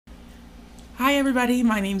Hi everybody,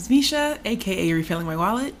 my name's Mesha, aka Refilling My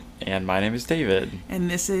Wallet, And my name is David. and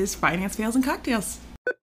this is Finance Fails and Cocktails.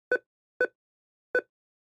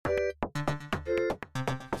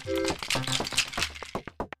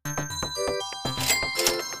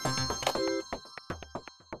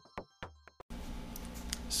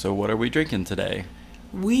 So what are we drinking today?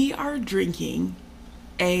 We are drinking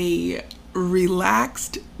a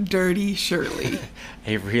relaxed Dirty Shirley.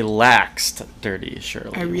 A relaxed Dirty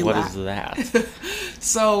Shirley. What is that?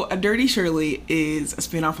 So a Dirty Shirley is a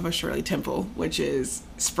spin-off of a Shirley Temple, which is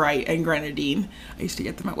Sprite and Grenadine. I used to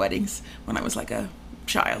get them at weddings when I was like a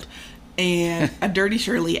child. And a Dirty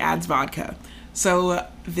Shirley adds vodka. So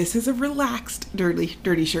this is a relaxed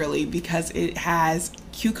Dirty Shirley because it has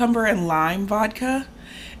cucumber and lime vodka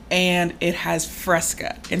and it has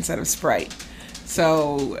Fresca instead of Sprite.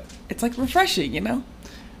 So it's like refreshing, you know?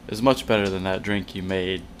 It's much better than that drink you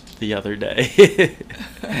made the other day.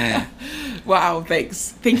 Wow,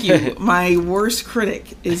 thanks. Thank you. My worst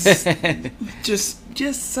critic is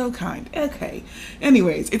just so kind. Okay.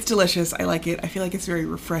 Anyways, it's delicious. I like it. I feel like it's very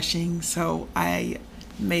refreshing, so I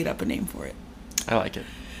made up a name for it. I like it.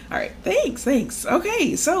 All right. Thanks.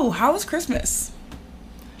 Okay, so how was Christmas?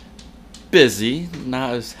 Busy,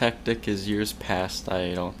 not as hectic as years past,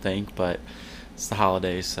 I don't think, but it's the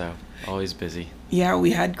holidays, so always busy. Yeah,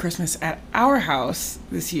 we had Christmas at our house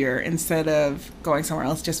this year instead of going somewhere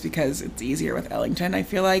else just because it's easier with Ellington. I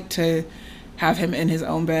feel like to have him in his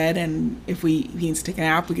own bed, and if he needs to take a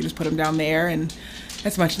nap, we can just put him down there, and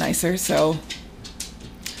that's much nicer. So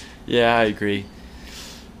Yeah, I agree.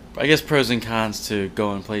 I guess pros and cons to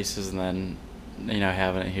going places and then,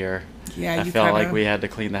 having it here. yeah, I you felt like kinda, we had to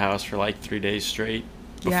clean the house for like 3 days straight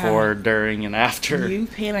Yeah. before, during, and after. you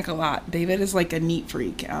panic a lot. David is like a neat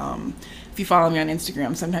freak. If you follow me on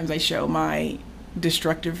Instagram, sometimes I show my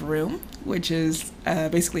destructive room, which is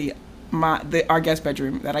basically our guest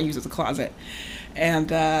bedroom that I use as a closet. And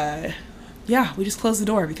yeah, we just close the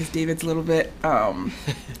door because David's a little bit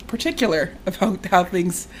particular about how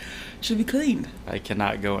things should be cleaned. I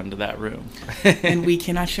cannot go into that room. And we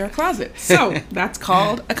cannot share a closet. So that's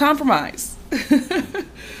called a compromise.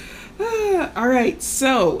 All right,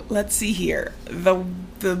 so let's see here. The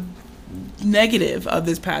negative of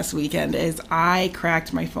this past weekend is I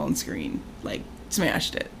cracked my phone screen, like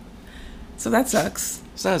smashed it. So that sucks.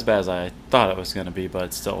 It's not as bad as I thought it was going to be, but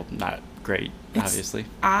it's still not great, obviously.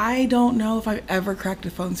 I don't know if I've ever cracked a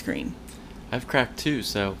phone screen. I've cracked 2,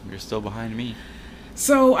 so you're still behind me.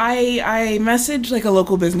 So I messaged like a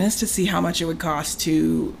local business to see how much it would cost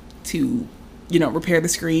to repair the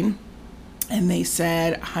screen. And they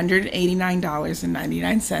said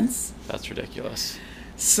 $189.99. That's ridiculous.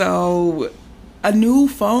 So a new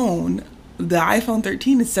phone, the iPhone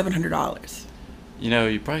 13 is $700.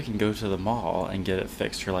 You probably can go to the mall and get it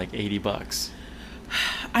fixed for like $80.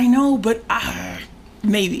 I know, but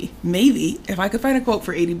maybe if I could find a quote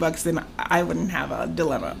for $80, then I wouldn't have a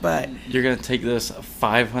dilemma. But You're going to take this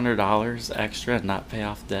 $500 extra and not pay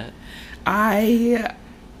off debt?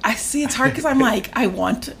 I see it's hard because I'm like, I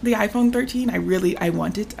want the iPhone 13. I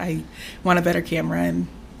want it. I want a better camera and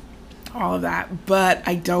all of that. But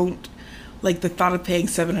I don't like the thought of paying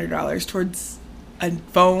 $700 towards a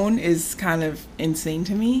phone is kind of insane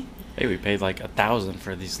to me. Hey, we paid like $1,000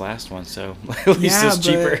 for these last ones, so at least it's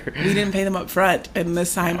cheaper. We didn't pay them up front. And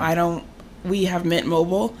this time we have Mint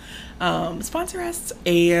Mobile, sponsor us.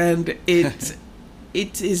 And it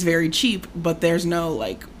is very cheap, but there's no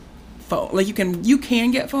like phone. Like you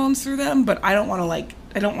can get phones through them, but I don't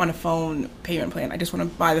want a phone payment plan. I just want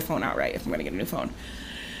to buy the phone outright if I'm going to get a new phone.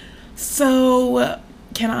 So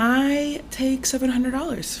can I take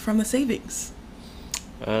 $700 from the savings?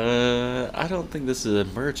 I don't think this is an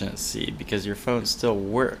emergency because your phone still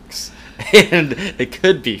works. And it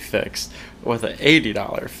could be fixed with an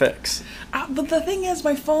 $80 fix. But the thing is,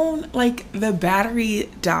 my phone, like, the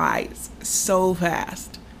battery dies so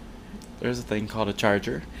fast. There's a thing called a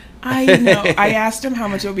charger. I know. I asked them how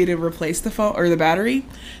much it would be to replace the phone or the battery.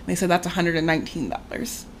 And they said that's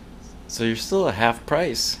 $119. So you're still a half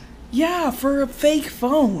price. Yeah, for a fake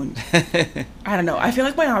phone. I don't know. I feel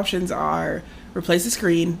like my options are replace the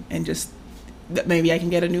screen and just maybe I can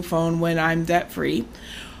get a new phone when I'm debt free.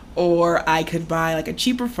 Or I could buy like a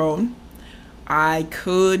cheaper phone. I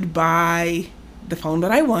could buy the phone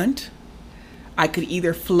that I want. I could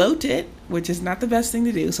either float it, which is not the best thing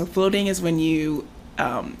to do. So floating is when you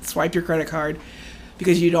swipe your credit card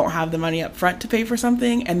because you don't have the money up front to pay for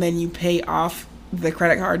something, and then you pay off the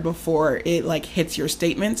credit card before it like hits your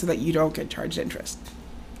statement so that you don't get charged interest.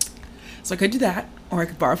 So I could do that, or I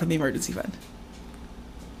could borrow from the emergency fund.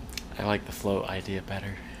 I like the float idea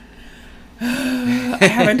better. I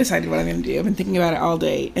haven't decided what I'm going to do. I've been thinking about it all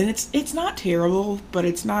day. And it's not terrible, but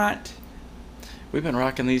it's not... We've been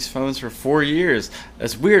rocking these phones for 4 years.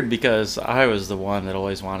 It's weird because I was the one that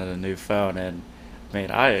always wanted a new phone, and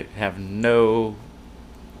man, I have no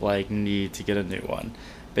need to get a new one.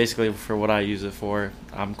 Basically, for what I use it for,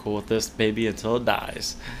 I'm cool with this baby until it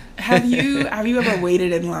dies. Have you ever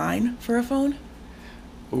waited in line for a phone?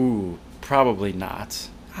 Ooh, probably not.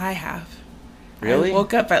 I have. Really? I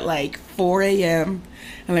woke up at 4 a.m.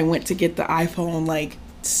 and I went to get the iPhone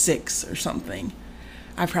 6 or something.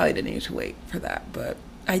 I probably didn't need to wait for that, but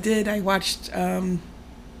I did. I watched, I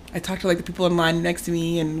talked to the people in line next to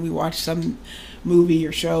me, and we watched some movie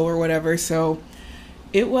or show or whatever. So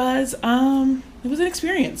it was an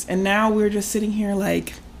experience. And now we're just sitting here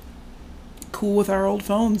cool with our old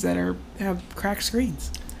phones that have cracked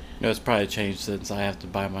screens. It's probably changed since I have to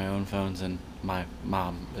buy my own phones, and my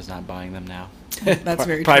mom is not buying them now. That's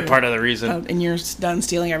very probably true. part of the reason. And you're done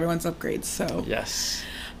stealing everyone's upgrades. So yes.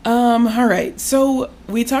 All right. So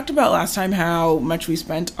we talked about last time how much we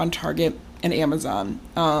spent on Target and Amazon.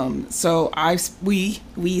 So we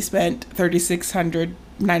spent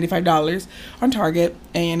 $3,695 on Target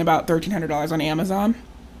and about $1,300 on Amazon.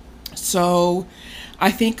 So I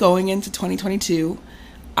think going into 2022,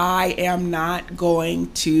 I am not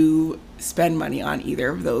going to spend money on either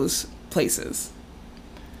of those places.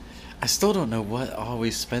 I still don't know what all we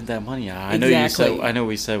spent that money on. Exactly. I know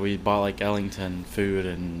we said we bought Ellington food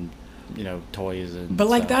and toys and but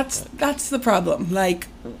stuff, that's the problem.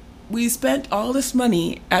 We spent all this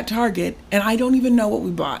money at Target and I don't even know what we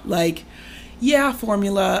bought.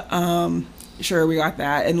 Formula, sure, we got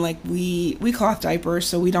that, and we cloth diapers,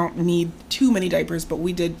 so we don't need too many diapers, but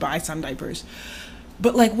we did buy some diapers.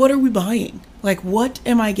 But what are we buying? What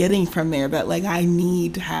am I getting from there that I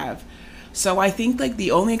need to have? So I think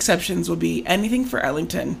the only exceptions would be anything for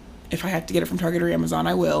Ellington. If I have to get it from Target or Amazon,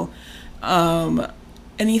 I will.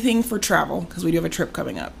 Anything for travel, because we do have a trip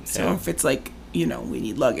coming up. So yeah. if it's we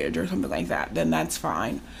need luggage or something like that, then that's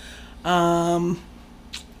fine. And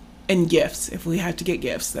gifts. If we have to get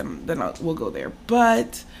gifts, then we'll go there.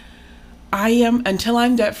 But until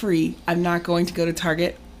I'm debt free, I'm not going to go to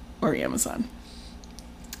Target or Amazon.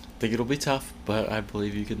 I think it'll be tough, but I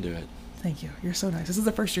believe you can do it. Thank you. You're so nice. This is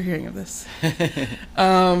the first you're hearing of this.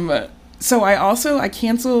 So I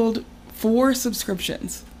canceled 4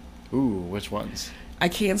 subscriptions. Ooh, which ones? I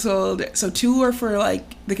canceled, so 2 are for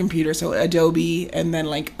the computer, so Adobe and then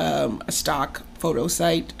a stock photo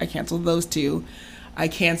site. I canceled those 2. I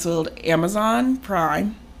canceled Amazon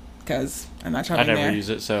Prime because I'm not shopping there. I never use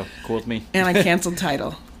it, so cool with me. And I canceled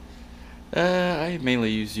Tidal. I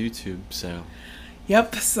mainly use YouTube, so.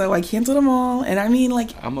 Yep, so I canceled them all, and I mean,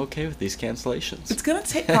 I'm okay with these cancellations. It's gonna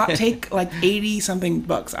take 80 something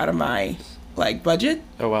bucks out of my budget.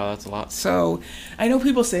 Oh wow, that's a lot. So I know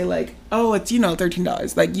people say oh, it's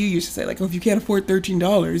 $13. You used to say oh, if you can't afford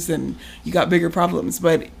 $13, then you got bigger problems.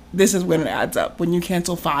 But this is when it adds up. When you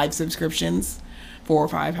cancel 5 subscriptions, 4 or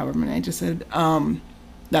 5, however many I just said,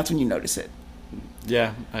 that's when you notice it.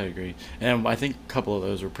 Yeah, I agree. And I think a couple of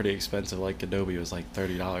those were pretty expensive. Adobe was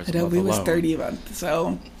 $30. Adobe was $30 a month.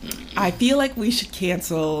 So I feel we should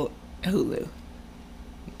cancel Hulu.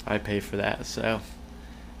 I pay for that, so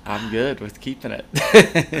I'm good with keeping it.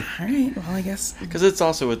 All right. Well, I guess because it's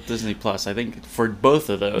also with Disney Plus. I think for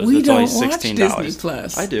both of those, we it's don't only watch $16. Disney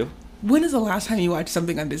Plus. I do. When is the last time you watched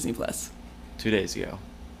something on Disney Plus? 2 days ago.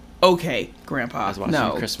 Okay, Grandpa. I was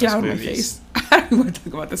watching Christmas get out movies. of my face. I don't want to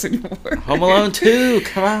talk about this anymore. Home Alone 2,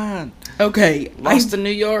 come on. Okay. Lost in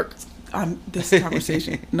New York. On this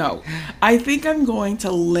conversation. No. I think I'm going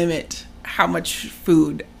to limit how much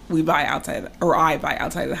food we buy outside, or I buy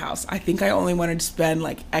outside of the house. I think I only wanted to spend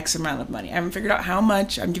X amount of money. I haven't figured out how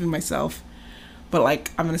much I'm giving myself, but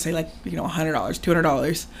I'm going to say $100,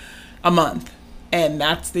 $200 a month. And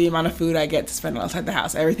that's the amount of food I get to spend outside the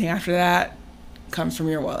house. Everything after that comes from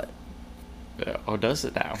your wallet. Oh, does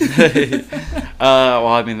it now? Well,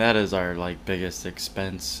 I mean, that is our biggest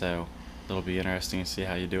expense, so it'll be interesting to see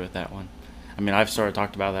how you do with that one. I mean, I've sort of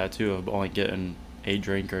talked about that too, of only getting a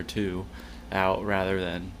drink or 2 out rather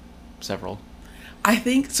than several. I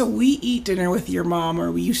think so. We eat dinner with your mom,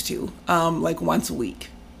 or we used to, once a week,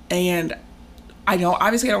 and I don't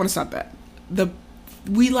want to stop that.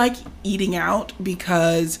 We like eating out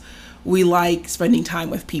because we like spending time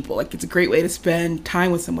with people. It's a great way to spend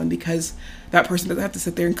time with someone because that person doesn't have to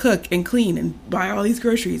sit there and cook and clean and buy all these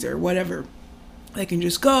groceries or whatever. They can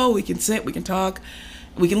just go, we can sit, we can talk,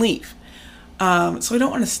 we can leave. So I don't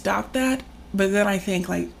want to stop that, but then I think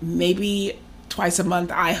maybe twice a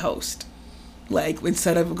month I host.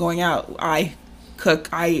 Instead of going out, I cook.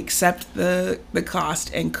 I accept the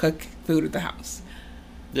cost and cook food at the house.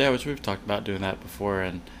 Yeah, which we've talked about doing that before,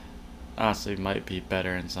 and honestly might be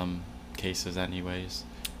better in some cases anyways.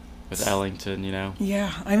 With Ellington, you know?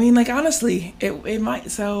 Yeah, I mean, like, honestly, it might.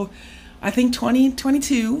 So I think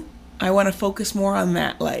 2022, I want to focus more on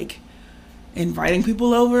that, like, inviting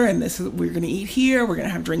people over, and we're going to eat here, we're going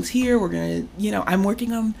to have drinks here, we're going to, you know, I'm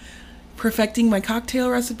working on perfecting my cocktail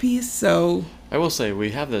recipes, so... I will say,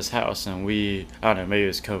 we have this house, and I don't know, maybe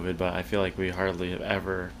it's COVID, but I feel like we hardly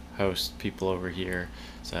ever host people over here,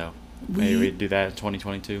 so maybe we do that in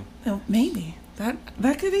 2022. Oh, maybe. That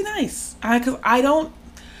could be nice. Because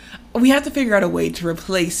we have to figure out a way to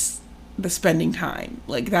replace the spending time.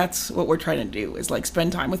 Like, that's what we're trying to do, is, like,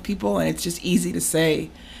 spend time with people, and it's just easy to say,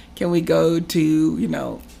 can we go to, you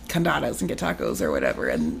know, Condados and get tacos or whatever,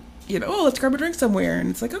 and, you know, let's grab a drink somewhere, and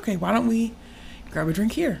it's like, okay, why don't we grab a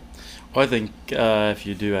drink here? Well, I think if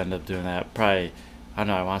you do end up doing that, probably, I don't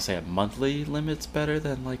know, I want to say a monthly limit's better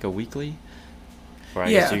than, like, a weekly. Or I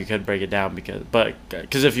guess you could break it down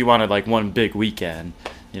because if you wanted, like, one big weekend,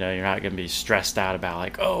 you know, you're not going to be stressed out about,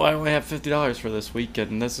 like, oh, I only have $50 for this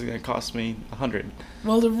weekend, and this is going to cost me $100.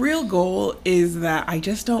 Well, the real goal is that I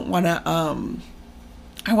just don't want to,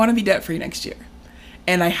 I want to be debt-free next year.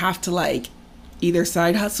 And I have to, like, either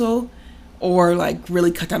side hustle or, like,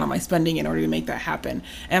 really cut down on my spending in order to make that happen.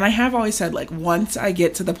 And I have always said, like, once I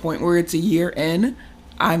get to the point where it's a year in,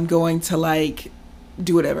 I'm going to, like,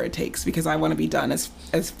 do whatever it takes, because I want to be done as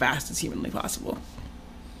fast as humanly possible.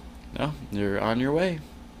 No, you're on your way.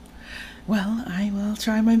 Well, I will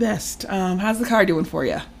try my best. How's the car doing for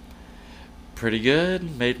you? Pretty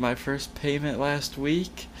good. Made my first payment last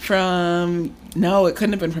week. No, it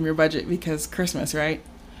couldn't have been from your budget because Christmas, right?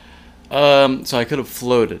 So I could have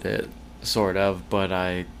floated it, sort of, but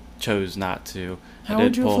I chose not to. How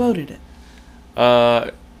would you have floated it?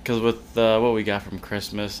 Because with what we got from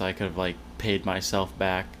Christmas, I could have, like, paid myself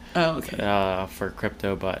back. Oh, okay. For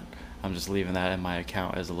crypto, but I'm just leaving that in my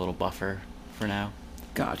account as a little buffer for now.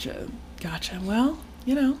 Gotcha. Well,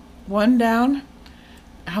 you know, one down.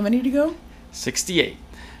 How many to go? 68.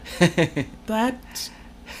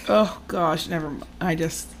 Oh gosh, never mind.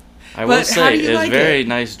 I will say it's very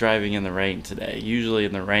nice driving in the rain today. Usually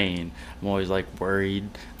in the rain, I'm always, like, worried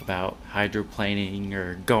about hydroplaning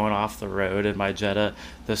or going off the road in my Jetta.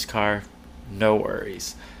 This car, no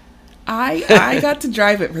worries. I got to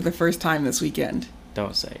drive it for the first time this weekend.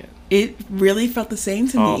 Don't say it. It really felt the same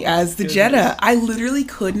to me as the Jetta. I literally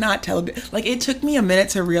could not tell. Like, it took me a minute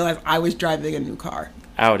to realize I was driving a new car.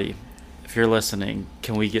 Audi, if you're listening,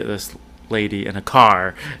 can we get this lady in a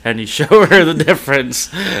car and you show her the difference?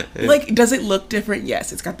 Like, does it look different?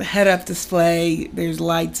 Yes, it's got the head-up display. There's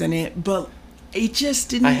lights in it, but it just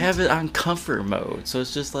didn't. I have it on comfort mode, so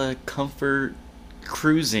it's just like comfort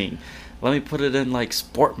cruising. Let me put it in, like,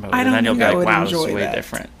 sport mode, and then you'll be like, wow, this is way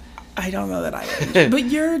different. I don't know that I would. But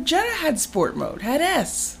your Jetta had sport mode, had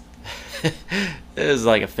S. It was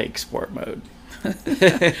like a fake sport mode.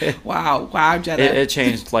 Wow, Jetta. It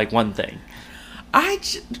changed, like, one thing.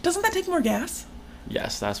 Doesn't that take more gas?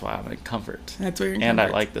 Yes, that's why I'm in comfort. That's where you're in comfort. And I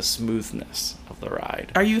comfort. like the smoothness of the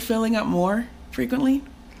ride. Are you filling up more frequently?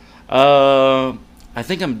 I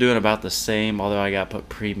think I'm doing about the same, although I got to put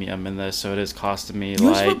premium in this, so it is costing me, you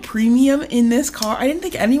like... You put premium in this car? I didn't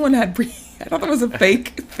think anyone had premium. I thought that was a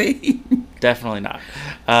fake thing. Definitely not.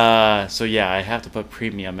 So yeah, I have to put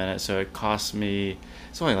premium in it, so it costs me,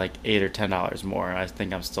 it's only like $8 or $10 more. I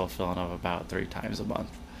think I'm still filling up about 3 times a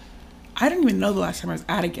month. I didn't even know the last time I was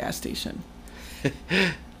at a gas station.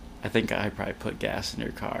 I think I probably put gas in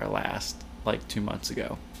your car like 2 months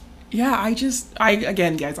ago. Yeah,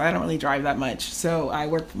 again, guys, I don't really drive that much. So I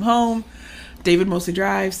work from home. David mostly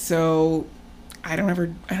drives, so I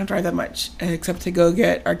don't drive that much, except to go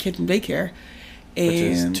get our kid from daycare. Which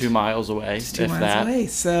is 2 miles away. It's 2 miles away.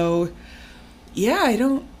 So, yeah, I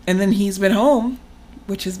don't. And then he's been home,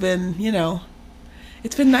 which has been, you know,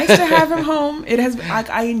 it's been nice to have him home. It has.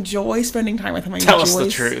 I enjoy spending time with him. Tell us the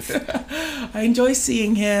truth. I enjoy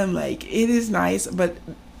seeing him. Like, it is nice, but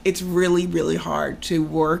it's really, really hard to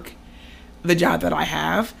work the job that I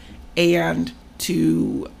have and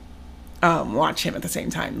to watch him at the same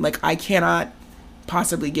time. Like, I cannot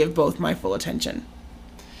possibly give both my full attention.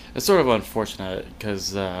 It's sort of unfortunate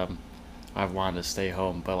because I've wanted to stay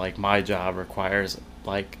home, but, like, my job requires,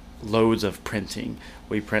 like, loads of printing.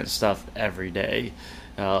 We print stuff every day,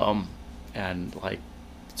 and, like,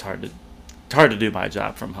 it's hard to do my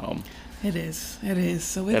job from home. It is.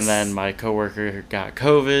 So and then my coworker got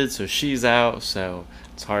COVID, so she's out, so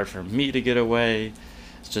it's hard for me to get away.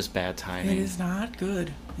 It's just bad timing. It is not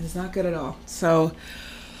good. It is not good at all. So,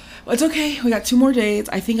 well, it's okay. We got 2 more days.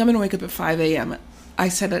 I think I'm going to wake up at 5 a.m. I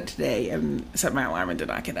set it today and set my alarm and did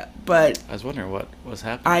not get up. But I was wondering what was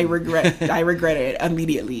happening. I regret it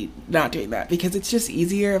immediately not doing that, because it's just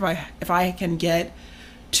easier if I can get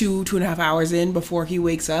 2.5 hours in before he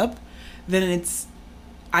wakes up, then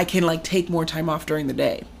I can like take more time off during the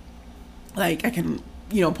day. Like I can,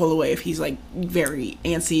 pull away if he's like very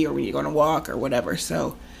antsy or when you're going to walk or whatever.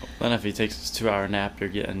 So then if he takes his 2-hour nap, you're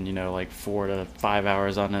getting, like 4 to 5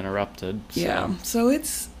 hours uninterrupted. So. Yeah. So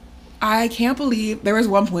I can't believe there was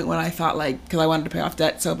one point when I thought, like, because I wanted to pay off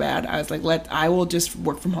debt so bad, I was like, I will just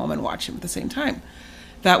work from home and watch him at the same time.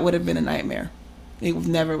 That would have been a nightmare. It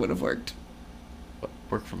never would have worked. What,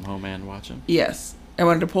 work from home and watch him? Yes. I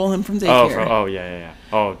wanted to pull him from daycare. Yeah.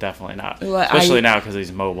 Oh, definitely not. Well, especially now because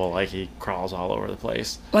he's mobile. Like, he crawls all over the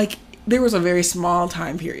place. Like, there was a very small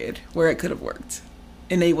time period where it could have worked.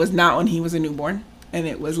 And it was not when he was a newborn. And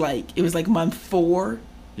it was like month 4.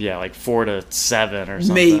 Yeah, like 4 to 7 or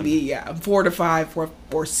something. Maybe, yeah. 4 to 5, 4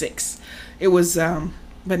 or 6. It was,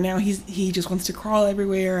 but now he just wants to crawl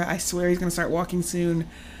everywhere. I swear he's going to start walking soon.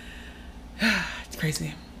 It's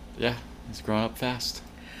crazy. Yeah, he's growing up fast.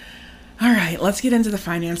 All right, let's get into the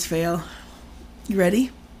finance fail. You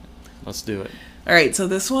ready? Let's do it. All right, so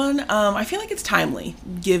this one, I feel like it's timely,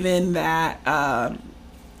 given that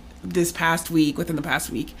within the past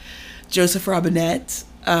week, Joseph Robinette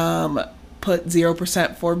put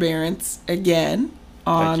 0% forbearance again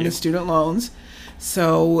on the student loans.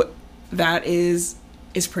 So that is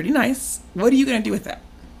pretty nice. What are you going to do with that?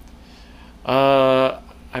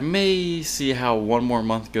 I may see how one more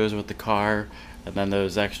month goes with the car, and then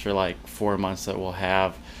those extra, 4 months that we'll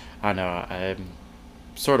have. I don't know, I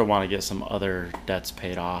sort of want to get some other debts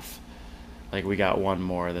paid off. Like, we got one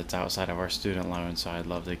more that's outside of our student loan, so I'd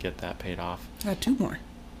love to get that paid off. I got 2 more.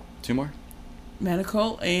 2 more?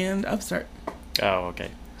 Medical and Upstart. Oh, okay.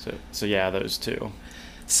 So yeah, those 2.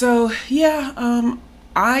 So, yeah,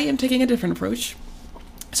 I am taking a different approach.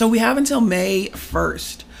 So we have until May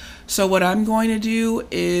 1st. So what I'm going to do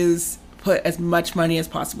is put as much money as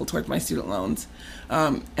possible towards my student loans.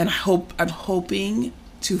 And I'm hoping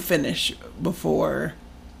to finish before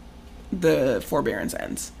the forbearance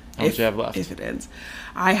ends. How much do you have left? If it ends.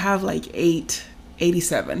 I have like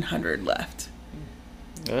 $8,700 left.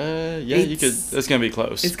 You could. It's gonna be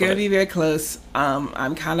close. It's gonna be very close.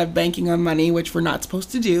 I'm kind of banking on money, which we're not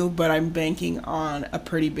supposed to do, but I'm banking on a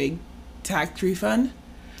pretty big tax refund.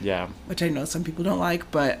 Yeah. Which I know some people don't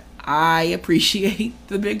like, but I appreciate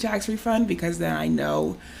the big tax refund, because then I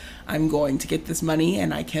know I'm going to get this money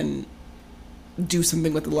and I can do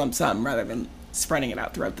something with the lump sum rather than spreading it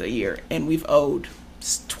out throughout the year. And we've owed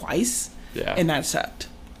twice. Yeah. And that sucked.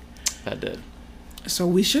 That did. So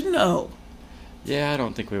we shouldn't owe. Yeah, I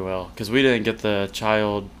don't think we will, because we didn't get the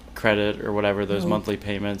child credit or whatever, those monthly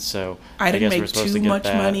payments. So I didn't guess we're make supposed too to get much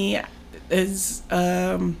that. money as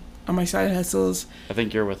on my side hustles. I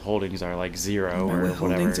think your withholdings are like 0 My or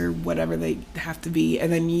withholdings whatever. or whatever they have to be.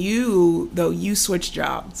 And then you switch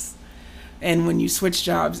jobs. And when you switch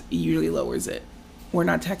jobs, it usually lowers it. We're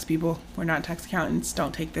not tax people. We're not tax accountants.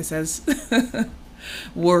 Don't take this as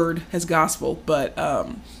word, as gospel. But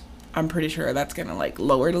I'm pretty sure that's going to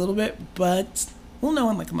lower it a little bit. But we'll know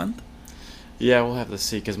in a month. Yeah, we'll have to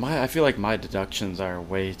see, because I feel like my deductions are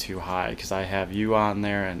way too high, because I have you on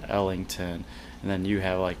there and Ellington, and then you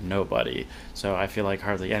have nobody. So I feel like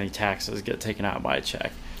hardly any taxes get taken out of my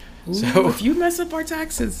check. Ooh, so if you mess up our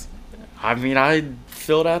taxes. I mean, I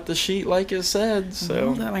filled out the sheet like it said, so.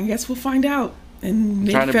 Well, then I guess we'll find out in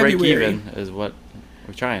mid-February. Trying to break even is what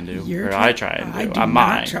we try and do. I try and do. I do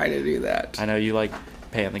not try to do that. I know you like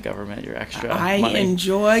paying the government your extra money. I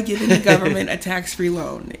enjoy giving the government a tax-free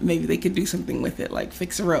loan. Maybe they could do something with it, like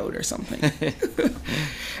fix a road or something.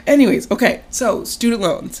 Anyways, okay, so student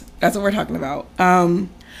loans. That's what we're talking about.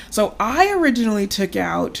 So I originally took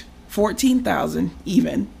out $14,000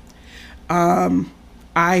 even.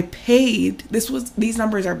 I paid, these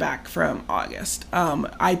numbers are back from August.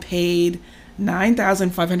 I paid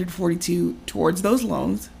 $9,542 towards those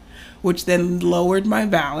loans, which then lowered my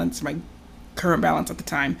balance, my current balance at the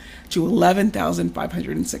time, to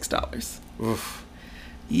 $11,506. Oof.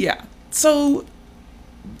 Yeah. So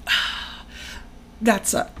that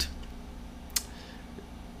sucked.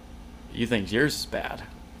 You think yours is bad?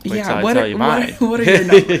 Yeah. What are your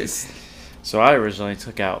numbers? So I originally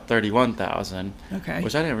took out $31,000. Okay.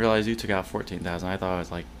 Which I didn't realize you took out $14,000. I thought it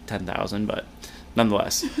was like $10,000, but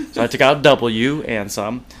nonetheless. So I took out W and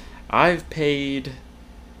some. I've paid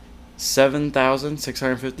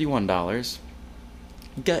 $7,651.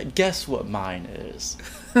 Guess what mine is?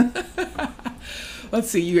 Let's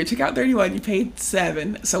see. You took out 31. You paid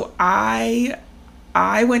 7. So I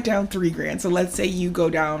went down $3,000. So let's say you go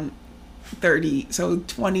down 30, so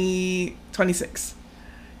 20, 26.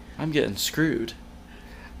 I'm getting screwed.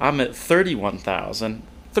 I'm at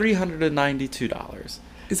 $31,392.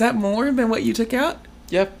 Is that more than what you took out?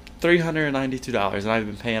 Yep, $392, and I've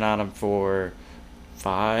been paying on them for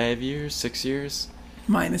 5 years, 6 years.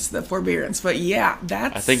 Minus the forbearance, but yeah,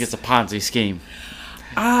 that's... I think it's a Ponzi scheme.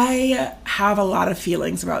 I have a lot of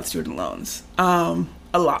feelings about student loans. A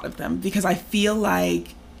lot of them, because I feel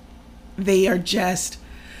like they are just...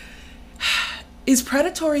 Is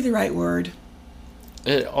predatory the right word?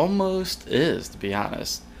 It almost is, to be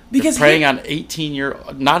honest. Because you're preying on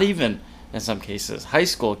 18-year-old, not even, in some cases, high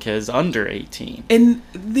school kids under 18. And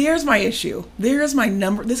there's my issue. There's my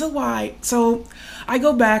number. This is why. So I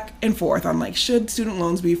go back and forth on, like, should student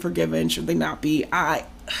loans be forgiven? Should they not be?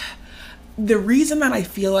 The reason that I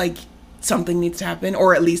feel like something needs to happen,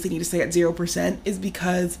 or at least they need to stay at 0%, is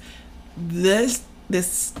because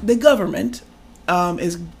the government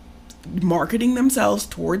is marketing themselves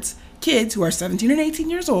towards kids who are 17 and 18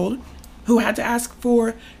 years old who had to ask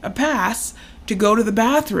for a pass to go to the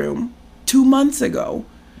bathroom 2 months ago.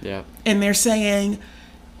 Yeah. And they're saying,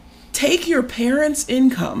 take your parents'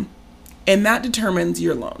 income, and that determines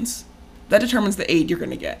your loans. That determines the aid you're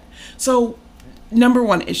going to get. So, number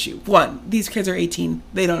one issue. One, these kids are 18.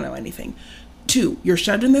 They don't know anything. Two, you're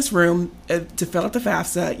shoved in this room to fill out the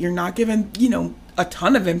FAFSA. You're not given, a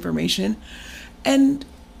ton of information. And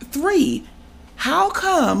three, how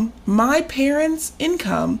come my parents'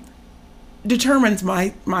 income determines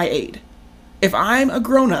my aid? If I'm a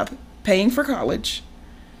grown-up paying for college,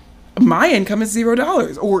 my income is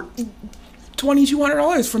 $0 or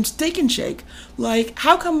 $2,200 from Steak and Shake. Like,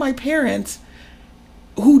 how come my parents,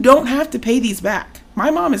 who don't have to pay these back, my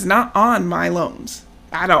mom is not on my loans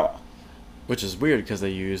at all? Which is weird because they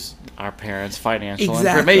use our parents' financial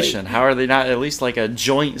Exactly. information. How are they not at least like a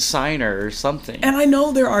joint signer or something? And I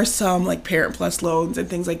know there are some like Parent Plus loans and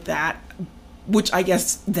things like that, which I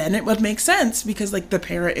guess then it would make sense because like the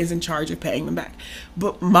parent is in charge of paying them back.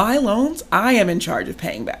 But my loans, I am in charge of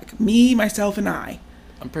paying back. Me, myself, and I.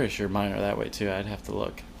 I'm pretty sure mine are that way too. I'd have to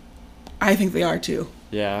look. I think they are too.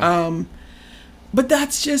 Yeah. But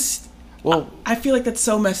that's just... Well, I feel like that's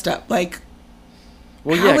so messed up. Like,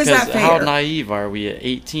 well, how yeah, is that because how fair? naive are we at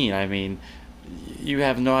 18? I mean, you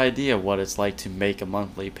have no idea what it's like to make a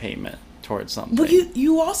monthly payment towards something. But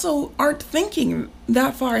you also aren't thinking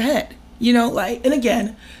that far ahead. And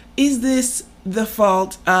again, is this the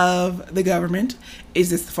fault of the government? Is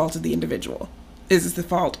this the fault of the individual? Is this the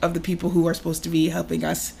fault of the people who are supposed to be helping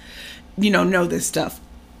us, know this stuff?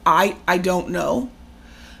 I don't know.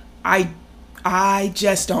 I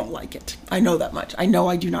just don't like it. I know that much. I know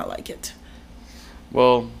I do not like it.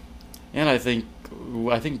 Well, and I think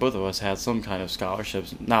both of us had some kind of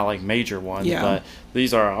scholarships, not like major ones, but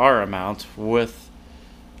these are our amount with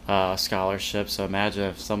scholarships. So imagine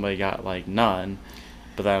if somebody got like none,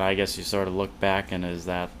 but then I guess you sort of look back and is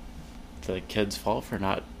that the kid's fault for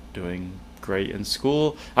not doing great in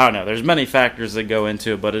school? I don't know. There's many factors that go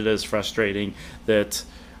into it, but it is frustrating that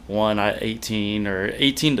one at 18 or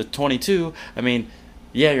 18 to 22, I mean,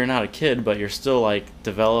 yeah, you're not a kid, but you're still like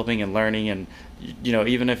developing and learning, and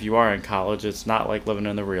even if you are in college, it's not like living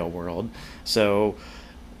in the real world. So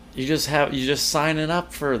you just signing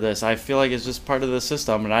up for this. I feel like it's just part of the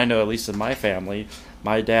system, and I know at least in my family,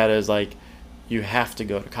 my dad is like, you have to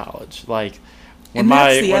go to college. Like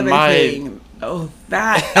thing. Oh,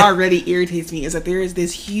 that already irritates me, is that there is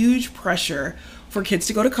this huge pressure for kids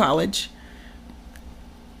to go to college.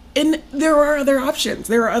 And there are other options.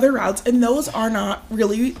 There are other routes, and those are not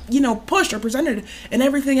really, pushed or presented, and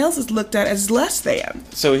everything else is looked at as less than.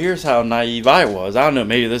 So here's how naive I was. I don't know,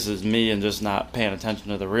 maybe this is me and just not paying attention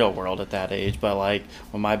to the real world at that age, but like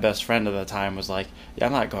when my best friend at the time was like, yeah,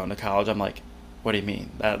 I'm not going to college, I'm like, what do you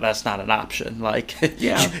mean? That's not an option. Like,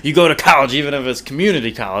 yeah. You go to college, even if it's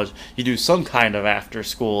community college, you do some kind of after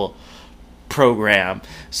school program.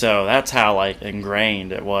 So that's how like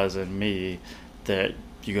ingrained it was in me that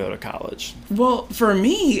you go to college. Well, for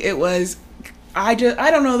me, it was, I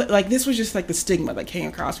don't know, like, this was just like the stigma that came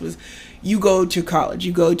across was you go to college,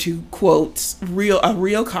 you go to, quotes, a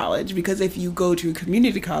real college, because if you go to a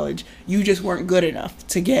community college, you just weren't good enough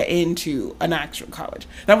to get into an actual college.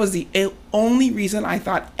 That was the only reason I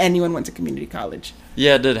thought anyone went to community college.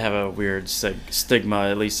 Yeah, it did have a weird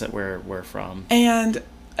stigma, at least at where we're from. And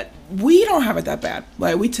we don't have it that bad.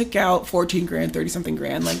 Like, we took out 14 grand, 30 something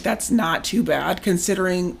grand. Like, that's not too bad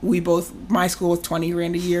considering my school was 20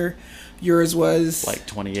 grand a year. Yours was like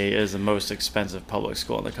 28 is the most expensive public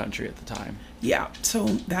school in the country at the time. Yeah. So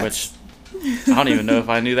that's, which I don't even know if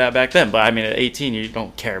I knew that back then, but I mean at 18 you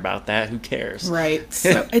don't care about that. Who cares? Right.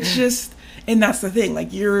 So it's just, And that's the thing.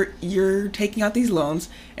 Like, you're taking out these loans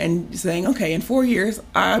and saying, okay, in 4 years,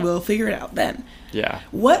 I will figure it out then. Yeah.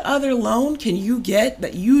 What other loan can you get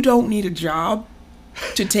that you don't need a job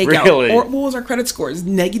to take Really? out? Or what was our credit scores?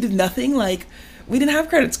 Negative nothing? Like, we didn't have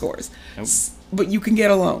credit scores. Nope. But you can get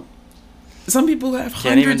a loan. Some people have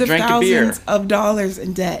Can't even hundreds of drink a beer. thousands of dollars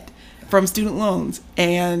in debt from student loans.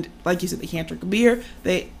 And like you said, they can't drink a beer.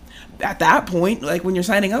 At that point, like when you're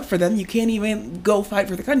signing up for them, you can't even go fight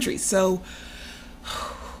for the country. So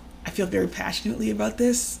I feel very passionately about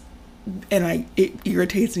this, and it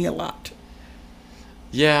irritates me a lot.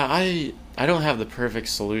 Yeah, I don't have the perfect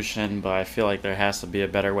solution, but I feel like there has to be a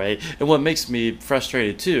better way. And what makes me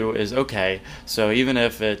frustrated too is, okay, so even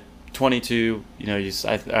if at 22,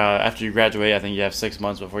 after you graduate, I think you have 6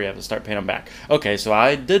 months before you have to start paying them back. Okay, so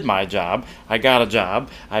I did my job. I got a job.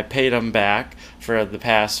 I paid them back for the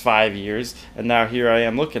past 5 years, and now here I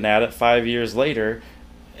am looking at it 5 years later,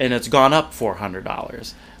 and it's gone up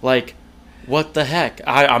 $400. Like, what the heck?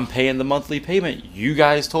 I'm paying the monthly payment you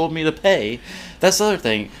guys told me to pay. That's the other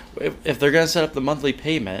thing. If they're going to set up the monthly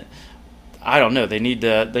payment, I don't know. They need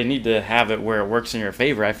to have it where it works in your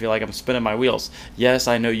favor. I feel like I'm spinning my wheels. Yes,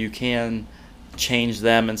 I know you can change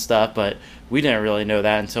them and stuff, but we didn't really know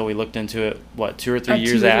that until we looked into it, 2 or 3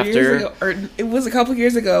 years after? Or it was a couple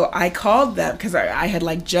years ago. I called them because I had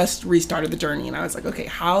like just restarted the journey, and I was like, okay,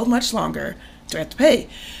 how much longer do I have to pay?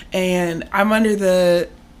 And I'm under the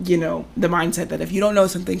mindset that if you don't know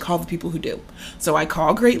something, call the people who do. So I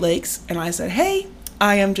called Great Lakes and I said, hey,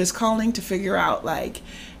 I am just calling to figure out like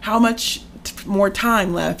how much more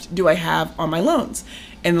time left do I have on my loans?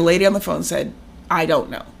 And the lady on the phone said, I don't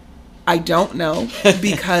know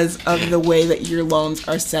because of the way that your loans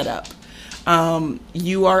are set up.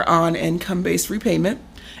 You are on income-based repayment,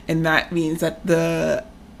 and that means that the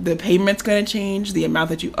payment's going to change, the amount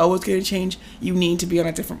that you owe is going to change. You need to be on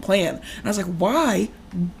a different plan. And I was like, why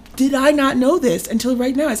did I not know this until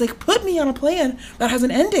right now? I was like, put me on a plan that has an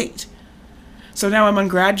end date. So now I'm on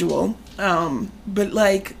gradual, but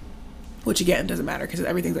like, which again doesn't matter because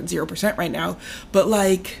everything's at 0% right now. But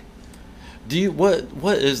like,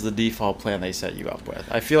 what is the default plan they set you up with?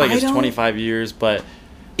 I feel like it's 25 years, but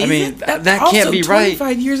I mean that can't be right.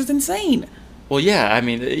 25 years is insane. Well, yeah, I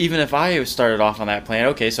mean, even if I started off on that plan,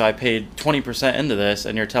 okay, so I paid 20% into this,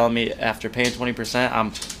 and you're telling me after paying 20%,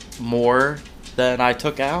 I'm more than I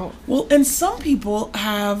took out? Well, and some people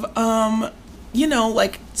have,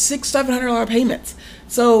 like $600-700 payments.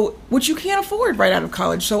 So, which you can't afford right out of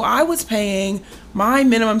college. So I was paying, my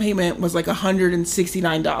minimum payment was like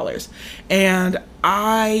 $169. And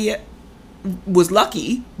I was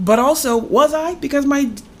lucky, but also was I? Because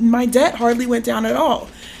my debt hardly went down at all.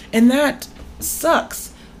 And that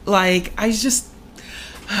sucks. Like, I just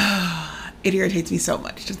it irritates me so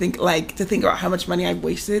much to think about how much money I've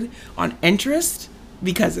wasted on interest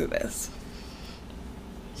because of this.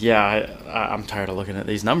 Yeah, I'm tired of looking at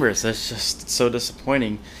these numbers. That's just so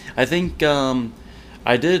disappointing. I think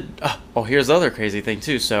I did. Oh, here's the other crazy thing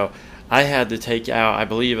too. So I had to take out, I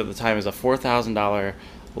believe at the time, it was a $4,000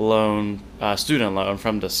 loan, student loan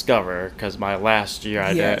from Discover, because my last year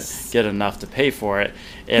I didn't get enough to pay for it,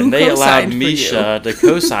 and they allowed Mesha to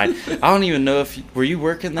co-sign. I don't even know were you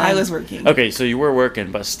working then? I was working. Okay, so you were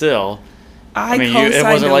working, but still, I mean, it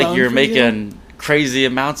wasn't like you're making crazy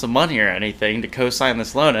amounts of money or anything to co-sign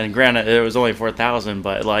this loan. And granted, it was only $4,000,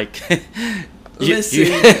 but like,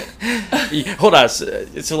 hold on.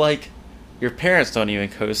 So like, your parents don't even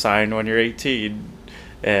co-sign when you're 18,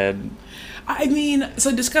 and I mean,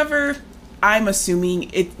 so Discover, I'm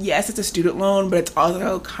assuming yes, it's a student loan, but it's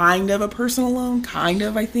also kind of a personal loan,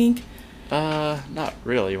 I think. Not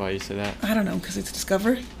really. Why you say that? I don't know, because it's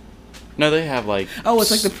Discover. No, they have like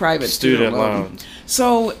it's like the private student loans.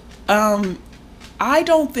 So, I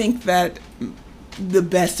don't think that the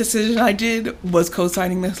best decision I did was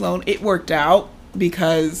co-signing this loan. It worked out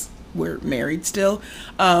because we're married still.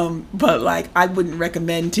 But like, I wouldn't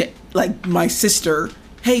recommend to like my sister,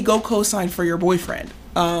 hey, go co-sign for your boyfriend.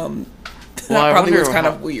 That probably was kind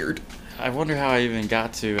of weird. I wonder how I even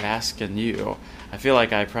got to asking you. I feel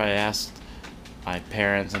like I probably asked my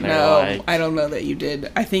parents, and they were like, I don't know that you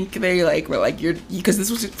did. I think they were like, because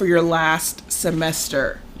this was for your last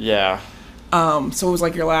semester. Yeah. So it was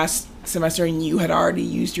like your last semester, and you had already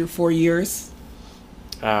used your 4 years.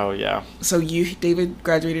 Oh yeah. So David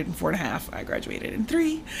graduated in 4.5. I graduated in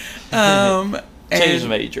 3. Changed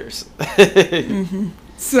majors. Mm-hmm.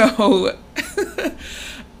 So,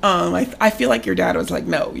 I feel like your dad was like,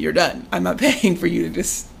 no, you're done. I'm not paying for you to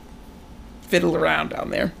just fiddle around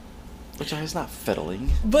down there. Which I was not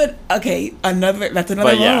fiddling. But, that's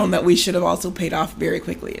another loan that we should have also paid off very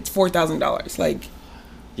quickly. It's $4,000. Like,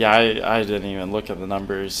 Yeah, I didn't even look at the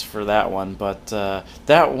numbers for that one, but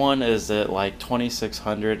that one is at like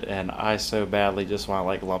 2,600, and I so badly just want to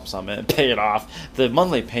like lump sum it and pay it off. The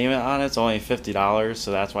monthly payment on it's only $50,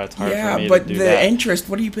 so that's why it's hard for me to but do the that. interest,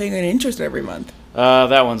 what are you paying in interest every month?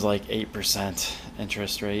 That one's like 8%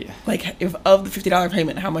 interest rate. Like, if of the $50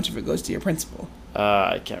 payment, how much of it goes to your principal?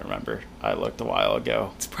 I can't remember. I looked a while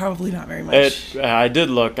ago. It's probably not very much. I did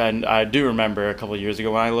look. I do remember a couple of years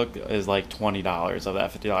ago when I looked, is like $20 of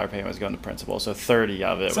that $50 payment was going to principal, so 30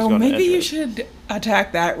 of it was So going to interest. maybe you should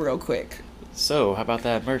attack that real quick. So how about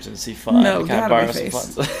that emergency fund? No, Can get I out of my borrow some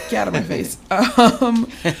face. funds? Get out of my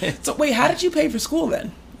face. So wait, how did you pay for school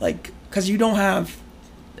then? Like, because you don't have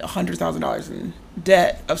 $100,000 in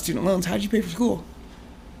debt of student loans. How did you pay for school?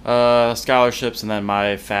 Scholarships, and then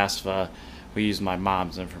my FAFSA. We used my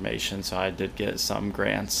mom's information, so I did get some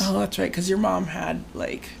grants. Oh, that's right, because your mom had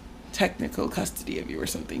like technical custody of you or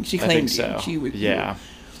something. She I claimed think so. you. She would. Yeah.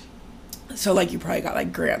 So like you probably got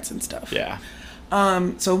like grants and stuff. Yeah.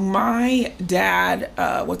 So my dad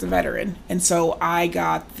was a veteran, and so I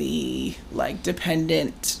got the like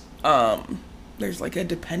dependent. There's like a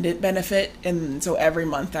dependent benefit, and so every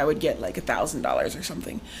month I would get like $1,000 or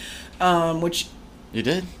something, which. You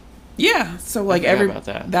did? Yeah, so like about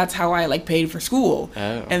that. That's how I like paid for school.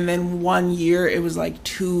 Oh. And then one year it was like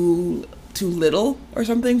too little or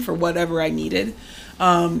something for whatever I needed.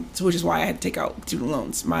 So which is why I had to take out student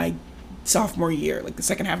loans. My sophomore year, like the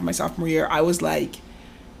second half of my sophomore year, I was like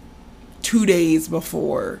 2 days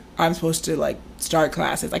before I'm supposed to like start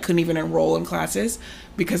classes. I couldn't even enroll in classes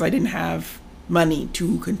because I didn't have money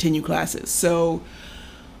to continue classes. So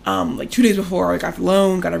like 2 days before I got the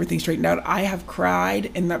loan, got everything straightened out, I have cried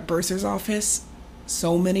in that bursar's office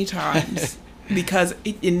so many times because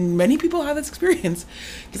and many people have this experience,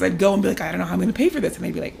 because I'd go and be like, I don't know how I'm going to pay for this, and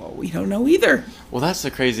they'd be like, well, we don't know either. Well, that's the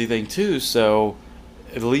crazy thing too. So,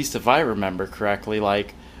 at least if I remember correctly,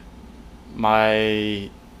 like I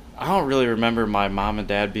don't really remember my mom and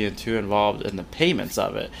dad being too involved in the payments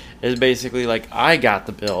of it. It's basically like I got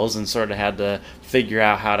the bills and sort of had to figure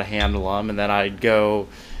out how to handle them, and then I'd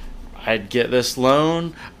get this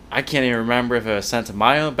loan. I can't even remember if it was sent to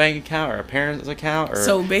my own bank account or a parent's account, or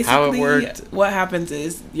so basically how it worked. What happens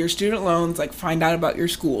is your student loans like find out about your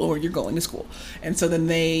school, or you're going to school, and so then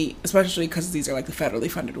they, especially because these are like the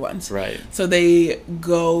federally funded ones, Right. So they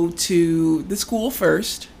go to the school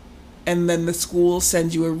first, and then the school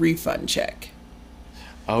sends you a refund check.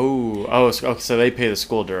 So they pay the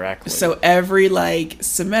school directly. So every like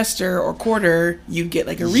semester or quarter, you get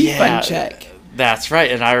like a refund check. That's right.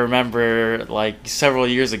 And I remember like several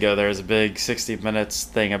years ago, there was a big 60 Minutes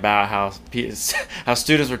thing about how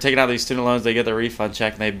students were taking out these student loans. They get the refund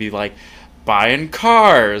check, and they'd be like buying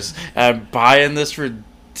cars and buying this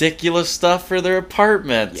ridiculous stuff for their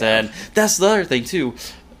apartment. Yeah. And that's the other thing too,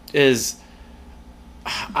 is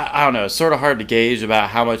I don't know, it's sort of hard to gauge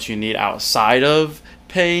about how much you need outside of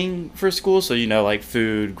paying for school. So, like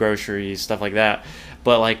food, groceries, stuff like that.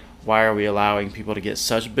 But like, why are we allowing people to get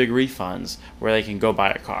such big refunds where they can go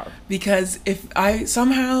buy a car? Because if I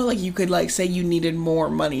somehow like you could like say you needed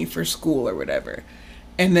more money for school or whatever,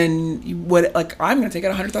 and then you would like, I'm gonna take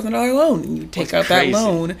out $100,000 loan, and you take out crazy. that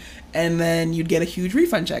loan, and then you'd get a huge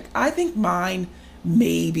refund check. I think mine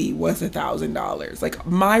maybe was $1,000. Like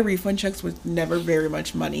my refund checks was never very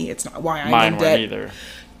much money. It's not why I'm Mine in debt. weren't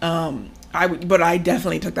either. But I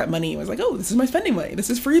definitely took that money and was like, oh, this is my spending money.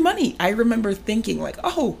 This is free money. I remember thinking like,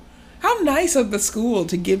 oh, how nice of the school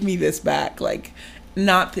to give me this back. Like,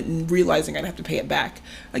 not realizing I'd have to pay it back.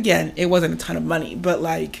 Again, it wasn't a ton of money, but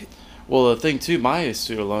like. Well, the thing too, my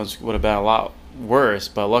student loans would have been a lot worse,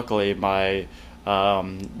 but luckily my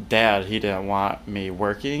dad, he didn't want me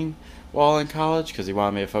working while in college because he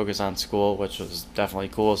wanted me to focus on school, which was definitely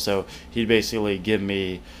cool. So he'd basically give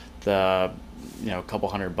me the couple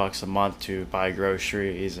 $100 a month to buy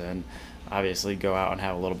groceries and obviously go out and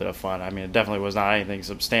have a little bit of fun. I mean, it definitely was not anything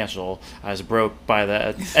substantial. I was broke by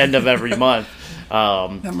the end of every month.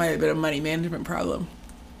 That might have been a money management problem.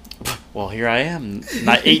 Well, here I am,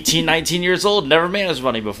 18, 19 years old, never managed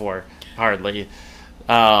money before, hardly.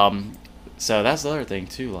 So that's the other thing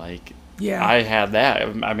too. Like, yeah, I had that.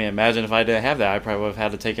 I mean, imagine if I didn't have that, I probably would have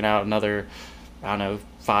had to taken out another, I don't know,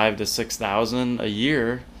 $5,000 to $6,000 a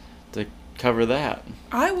year to cover that.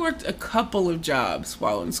 I worked a couple of jobs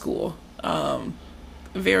while in school.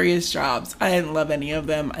 Various jobs. I didn't love any of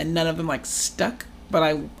them, and none of them like stuck, but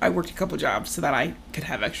I worked a couple jobs so that I could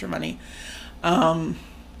have extra money.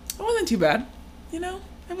 It wasn't too bad, it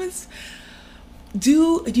was.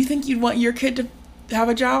 Do you think you'd want your kid to have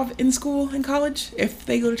a job in school, in college, if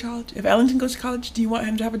they go to college? If Ellington goes to college, do you want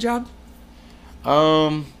him to have a job?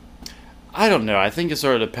 I don't know. I think it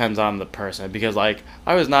sort of depends on the person because, like,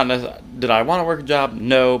 I was not did I want to work a job?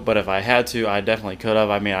 No, but if I had to, I definitely could have.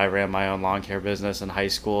 I mean, I ran my own lawn care business in high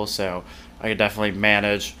school, so I could definitely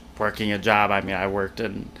manage working a job. I mean, I worked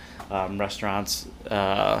in restaurants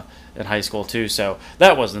in high school too, so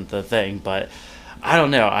that wasn't the thing. But I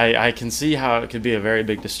don't know. I can see how it could be a very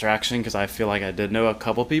big distraction because I feel like I did know a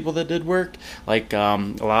couple people that did work. Like a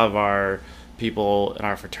lot of our people in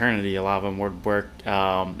our fraternity, a lot of them would work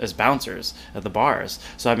as bouncers at the bars.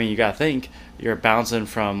 So I mean, you gotta think you're bouncing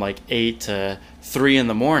from like 8 to 3 in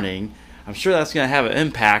the morning. I'm sure that's gonna have an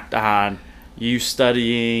impact on you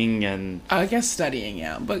studying and. I guess studying,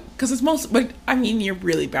 yeah, but because it's most. But I mean, you're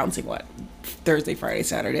really bouncing what Thursday, Friday,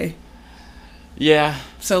 Saturday. Yeah.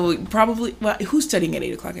 So probably, well, who's studying at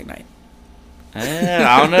 8 o'clock at night?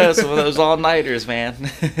 I don't know. Some of those all-nighters, man.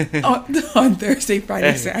 on Thursday,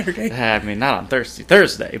 Friday, Saturday. I mean, not on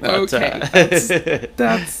Thursday, but okay,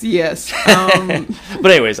 that's yes.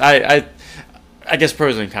 But anyways, I guess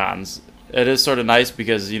pros and cons. It is sort of nice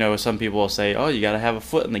because some people will say, "Oh, you got to have a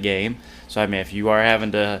foot in the game." So I mean, if you are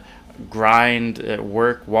having to grind at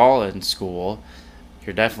work while in school,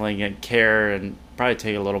 you're definitely gonna care and probably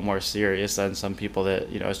take it a little more serious than some people that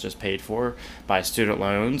it's just paid for by student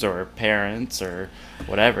loans or parents or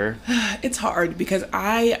whatever. It's hard because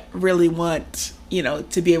I really want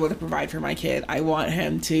to be able to provide for my kid. I want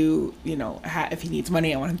him to if he needs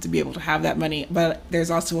money, I want him to be able to have that money. But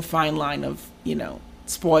there's also a fine line of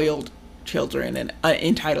spoiled children and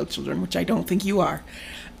entitled children, which I don't think you are.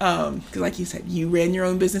 Because like you said, you ran your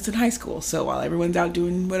own business in high school, so while everyone's out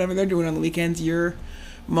doing whatever they're doing on the weekends, you're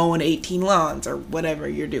mowing 18 lawns or whatever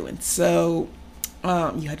you're doing. So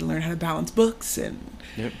you had to learn how to balance books and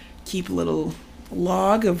keep a little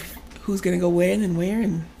log of who's going to go when and where.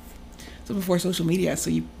 And so before social media, so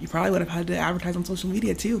you probably would have had to advertise on social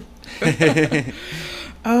media too. It's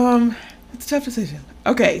a tough decision.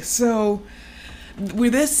 Okay, so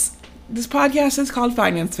with this podcast is called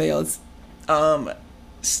Finance Fails.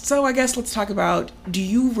 So I guess let's talk about, do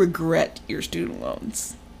you regret your student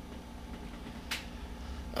loans?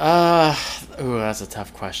 That's a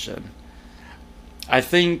tough question. I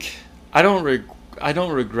think I don't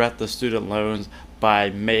regret the student loans, but I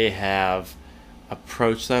may have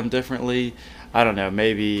approached them differently. I don't know,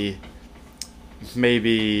 maybe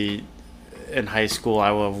in high school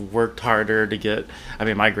I would have worked harder to get, I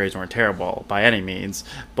mean, my grades weren't terrible by any means,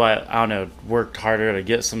 but I don't know, worked harder to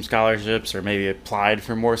get some scholarships or maybe applied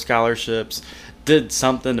for more scholarships, did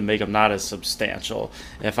something to make them not as substantial.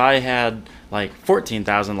 If I had like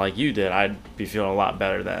 $14,000 like you did, I'd be feeling a lot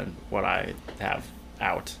better than what I have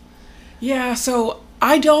out. Yeah, so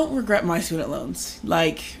I don't regret my student loans.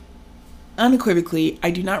 Like, unequivocally,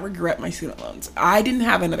 I do not regret my student loans. I didn't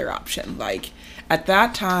have another option. Like, at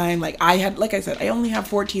that time, like I said, I only have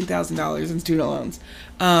 $14,000 in student loans.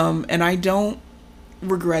 And I don't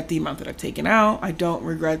regret the amount that I've taken out. I don't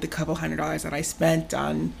regret the couple $100s that I spent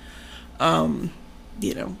on,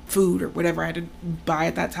 food or whatever I had to buy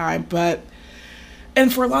at that time.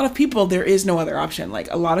 And for a lot of people, there is no other option. Like,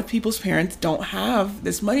 a lot of people's parents don't have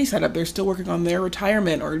this money set up. They're still working on their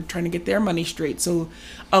retirement or trying to get their money straight. So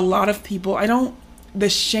a lot of people, the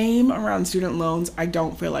shame around student loans, I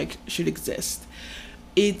don't feel like should exist.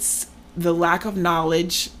 It's the lack of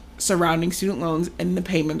knowledge surrounding student loans and the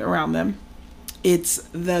payment around them. It's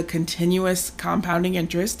the continuous compounding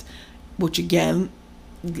interest, which again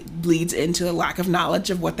bleeds into the lack of knowledge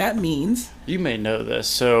of what that means. You may know this.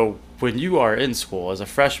 So when you are in school as a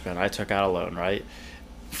freshman, I took out a loan, right?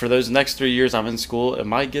 For those next 3 years I'm in school,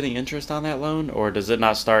 am I getting interest on that loan, or does it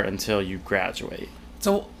not start until you graduate?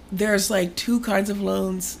 So there's like two kinds of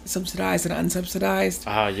loans, subsidized and unsubsidized.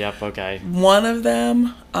 Yep, okay. One of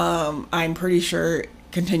them, I'm pretty sure,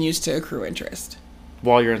 continues to accrue interest.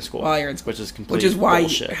 While you're in school. Which is complete Which is why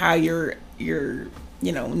bullshit. How your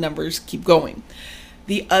numbers keep going.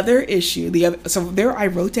 The other issue, I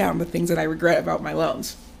wrote down the things that I regret about my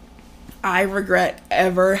loans. I regret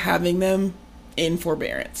ever having them in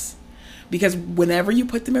forbearance. Because whenever you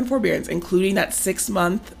put them in forbearance, including that 6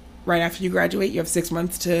 month, right after you graduate, you have 6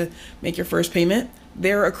 months to make your first payment,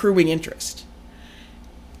 they're accruing interest.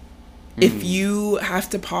 If you have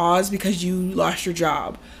to pause because you lost your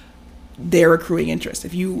job, they're accruing interest.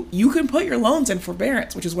 If you can put your loans in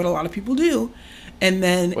forbearance, which is what a lot of people do, and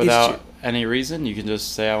then without any reason, you can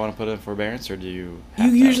just say I want to put it in forbearance, or do you? You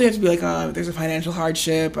usually have to be like, there's a financial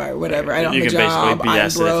hardship or whatever. Right. I don't have a job. You can basically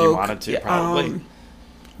BS I'm broke. it if you wanted to, probably.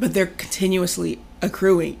 But they're continuously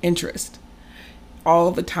accruing interest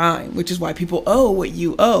all the time, which is why people owe what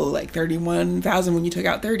you owe, like $31,000 when you took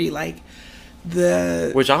out $30,000. Like,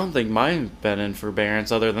 Which I don't think mine's been in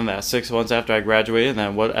forbearance other than that 6 months after I graduated and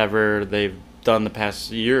then whatever they've done the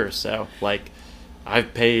past year or so. Like,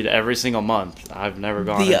 I've paid every single month. I've never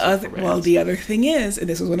gone into forbearance. Well, the other thing is, and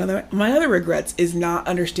this was one of my other regrets, is not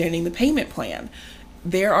understanding the payment plan.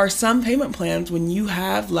 There are some payment plans when you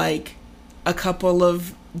have like a couple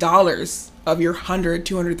of dollars of your $100,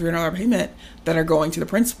 $200, $300 payment that are going to the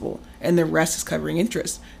principal, and the rest is covering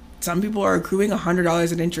interest. Some people are accruing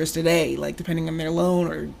 $100 in interest a day, like depending on their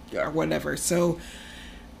loan or whatever. So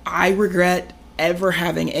I regret ever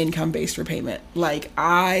having income-based repayment. Like,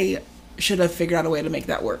 I should have figured out a way to make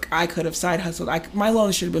that work. I could have side hustled. My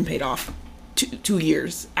loans should have been paid off 2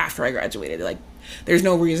 years after I graduated. Like, there's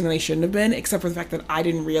no reason they shouldn't have been, except for the fact that I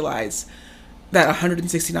didn't realize that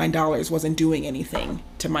 $169 wasn't doing anything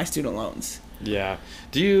to my student loans. Yeah.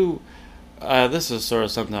 Do you... this is sort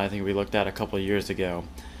of something I think we looked at a couple of years ago.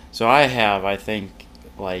 So I have, I think,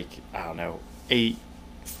 like, I don't know, 8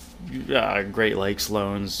 Great Lakes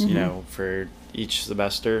loans, you know, for each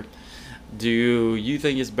semester. Do you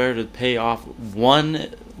think it's better to pay off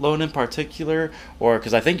one loan in particular? Or,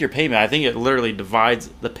 because I think your payment, I think it literally divides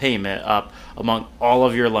the payment up among all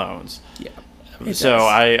of your loans. Yeah. So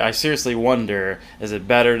I seriously wonder, is it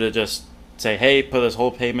better to just say, hey, put this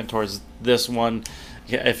whole payment towards this one,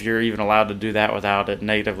 if you're even allowed to do that without it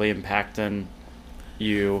negatively impacting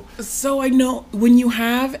you? So I know when you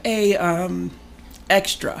have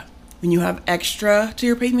extra to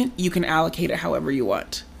your payment, you can allocate it however you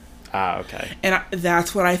want. Okay. And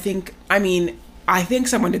that's what I think. I mean, I think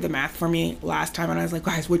someone did the math for me last time, and I was like,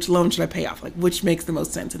 guys, which loan should I pay off? Like, which makes the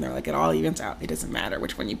most sense? And they're like, it all evens out. It doesn't matter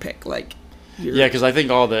which one you pick. Like, yeah, because I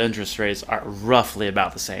think all the interest rates are roughly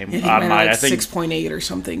about the same. I think 6.8 or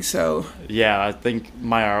something. So yeah, I think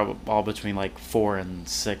mine are all between like 4 and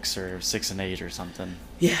 6 or 6 and 8 or something.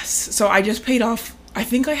 Yes. So I just paid off. I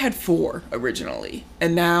think I had 4 originally,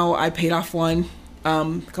 and now I paid off one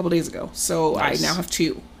a couple days ago. So nice. I now have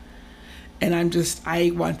 2, and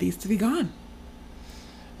I want these to be gone.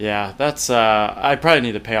 Yeah, that's. I probably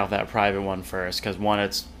need to pay off that private one first because one,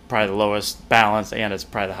 it's probably the lowest balance and it's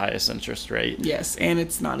probably the highest interest rate. Yes, and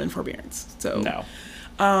it's not in forbearance. So no.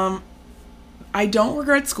 I don't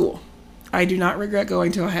regret school. I do not regret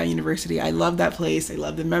going to Ohio University. I love that place. I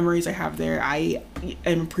love the memories I have there. I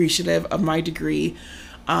am appreciative of my degree.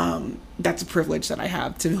 That's a privilege that I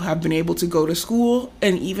have to have been able to go to school,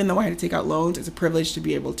 and even though I had to take out loans, it's a privilege to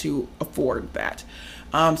be able to afford that.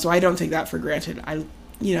 So I don't take that for granted.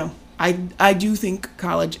 I do think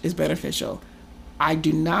college is beneficial. I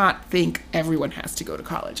do not think everyone has to go to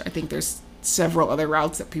college. I think there's several other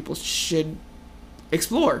routes that people should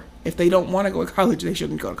explore. If they don't want to go to college, they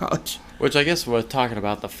shouldn't go to college. Which I guess with talking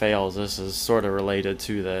about the fails, this is sort of related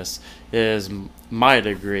to this, is my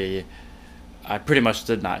degree, I pretty much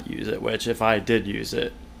did not use it, which if I did use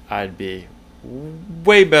it, I'd be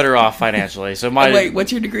way better off financially. So wait,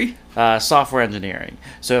 what's your degree? Software engineering.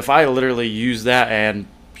 So if I literally used that and,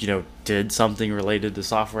 did something related to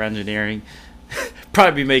software engineering,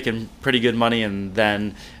 probably be making pretty good money, and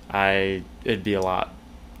then it'd be a lot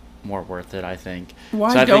more worth it, I think.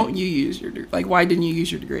 Why didn't you use your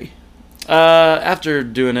degree? After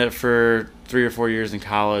doing it for 3 or 4 years in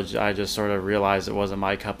college, I just sort of realized it wasn't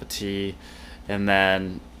my cup of tea, and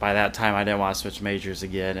then by that time I didn't want to switch majors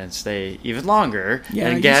again and stay even longer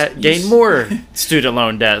and gain more student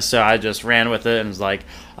loan debt. So I just ran with it and was like,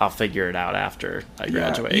 I'll figure it out after I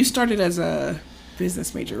graduate. You started as a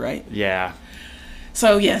business major, right? Yeah.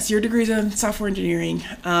 So yes, your degree's in software engineering.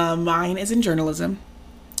 Mine is in journalism,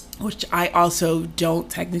 which I also don't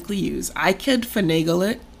technically use. I could finagle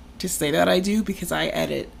it to say that I do because I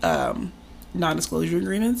edit non-disclosure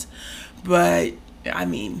agreements, but I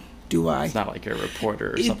mean, do I? It's not like you're a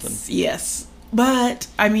reporter or something. Yes. But,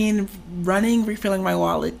 I mean, refilling my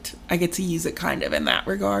wallet, I get to use it kind of in that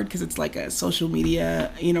regard because it's like a social media,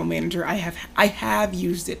 manager. I have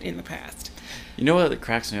used it in the past. You know what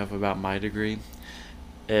cracks me up about my degree?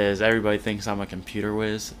 Is everybody thinks I'm a computer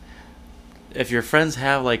whiz. If your friends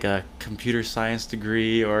have like a computer science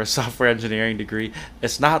degree or a software engineering degree,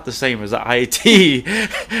 it's not the same as the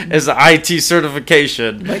IT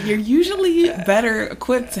certification. But you're usually better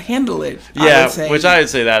equipped to handle it. Yeah, which I would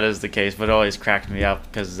say that is the case, but it always cracked me up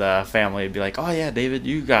because family would be like, "Oh yeah, David,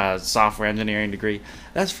 you got a software engineering degree.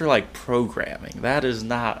 That's for like programming. That is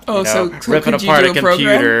not so ripping apart a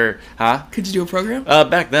computer." Huh? Could you do a program?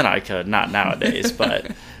 Back then I could, not nowadays,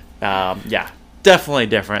 but yeah. Definitely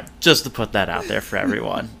different, just to put that out there for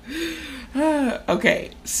everyone. Okay,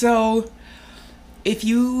 so if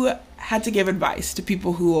you had to give advice to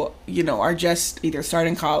people who, are just either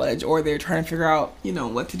starting college or they're trying to figure out,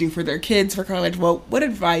 what to do for their kids for college, well, what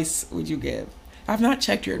advice would you give? I've not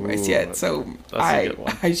checked your advice yet, so that's a good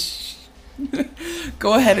one.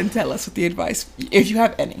 Go ahead and tell us what the advice, if you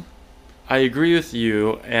have any. I agree with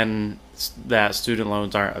you, and that student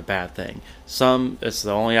loans aren't a bad thing. It's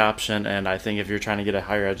the only option, and I think if you're trying to get a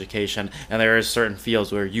higher education, and there is certain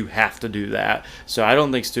fields where you have to do that. So I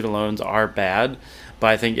don't think student loans are bad, but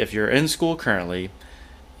I think if you're in school currently,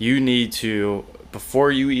 you need to,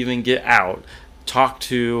 before you even get out, talk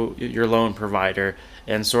to your loan provider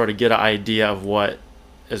and sort of get an idea of what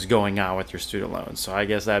is going on with your student loans. So I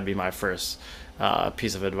guess that'd be my first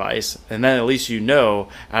piece of advice. And then at least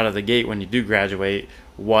out of the gate when you do graduate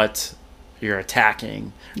what you're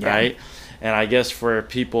attacking, right? And I guess for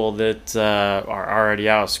people that are already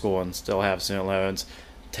out of school and still have student loans,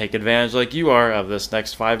 take advantage like you are of this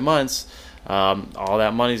next 5 months. All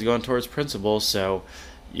that money's going towards principal, so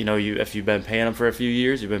if you've been paying them for a few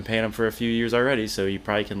years, you've been paying them for a few years already, so you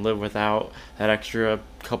probably can live without that extra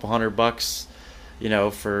couple $100,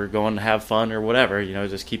 for going to have fun or whatever.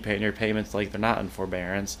 Just keep paying your payments like they're not in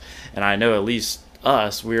forbearance. And I know at least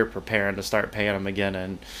us, we're preparing to start paying them again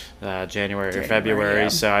in January or February. Yeah.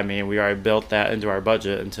 So, I mean, we already built that into our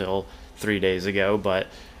budget until 3 days ago. But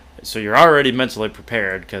so you're already mentally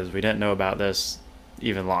prepared because we didn't know about this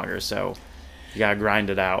even longer. So you got to grind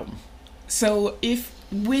it out. So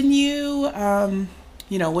when you,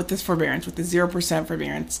 with this forbearance, with the 0%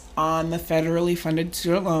 forbearance on the federally funded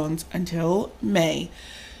student loans until May,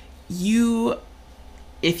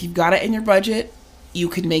 if you've got it in your budget, you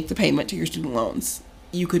could make the payment to your student loans.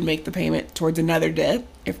 You could make the payment towards another debt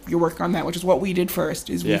if you're working on that, which is what we did first,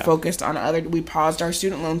 is we focused on we paused our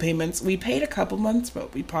student loan payments. We paid a couple months,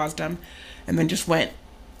 but we paused them and then just went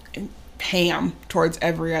and ham towards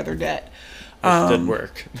every other debt. Which did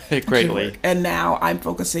work greatly. And now I'm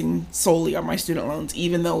focusing solely on my student loans,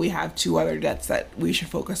 even though we have 2 other debts that we should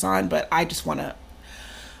focus on. But I just want to,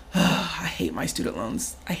 I hate my student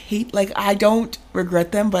loans. I don't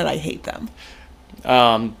regret them, but I hate them.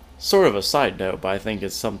 Sort of a side note, but I think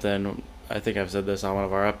it's something, I think I've said this on one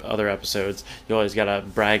of our other episodes, you always got to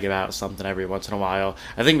brag about something every once in a while.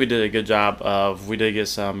 I think we did a good job we did get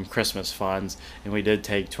some Christmas funds, and we did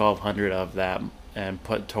take $1,200 of that and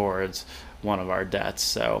put towards one of our debts.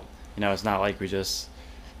 So, it's not like we just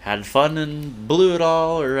had fun and blew it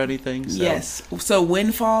all or anything. So. Yes. So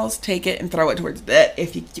windfalls, take it and throw it towards debt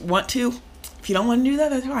if you want to. If you don't want to do that,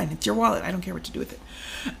 that's fine. It's your wallet. I don't care what to do with it.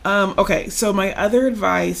 Okay, so my other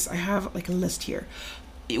advice, I have a list here.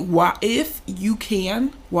 If you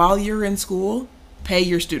can, while you're in school, pay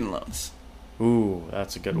your student loans. Ooh,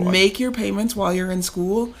 that's a good one. Make your payments while you're in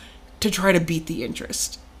school to try to beat the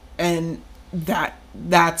interest. And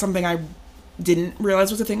that's something I didn't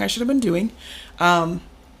realize was a thing I should have been doing. And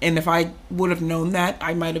if I would have known that,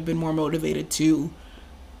 I might have been more motivated to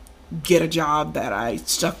get a job that I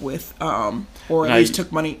stuck with, or at least took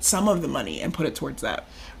some of the money and put it towards that.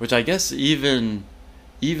 Which I guess even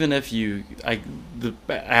if you,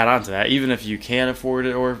 add on to that, even if you can afford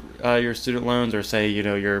it or your student loans, or say,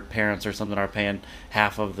 your parents or something are paying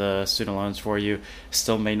half of the student loans for you,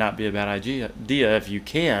 still may not be a bad idea if you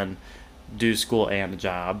can do school and a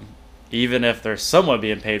job. Even if they're somewhat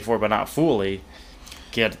being paid for, but not fully,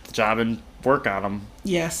 get the job and work on them.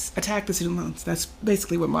 Yes, attack the student loans. That's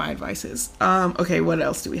basically what my advice is. Okay, what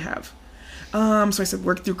else do we have? So I said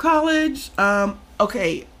work through college.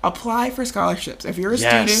 Okay, apply for scholarships. If you're a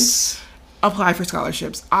student, apply for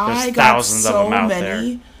scholarships. I got so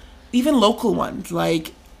many, even local ones.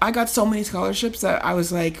 Like, I got so many scholarships that I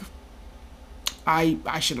was like,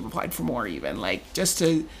 I should have applied for more even. Like,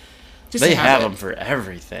 they have them for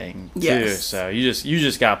everything too. Yes. So you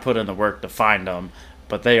just got to put in the work to find them,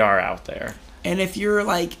 but they are out there. And if you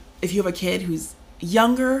have a kid who's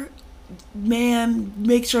younger, man,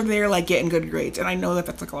 make sure they're getting good grades. And I know that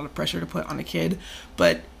that's a lot of pressure to put on a kid,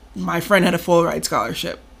 but my friend had a full ride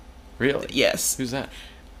scholarship. Really? Yes. Who's that?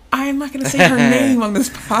 I'm not going to say her name on this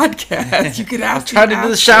podcast. You could ask. I'm trying to do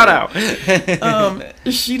the shout out.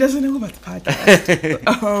 She doesn't know about the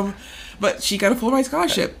podcast. But she got a full ride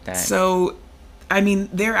scholarship. Dang. So, I mean,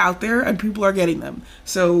 they're out there and people are getting them.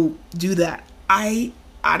 So do that. I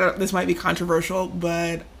don't. This might be controversial,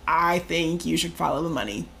 but I think you should follow the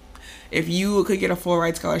money. If you could get a full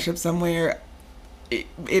ride scholarship somewhere,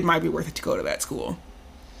 it might be worth it to go to that school.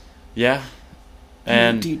 Yeah.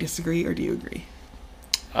 And do you disagree or do you agree?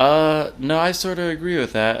 No, I sort of agree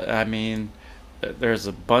with that. I mean, there's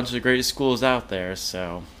a bunch of great schools out there,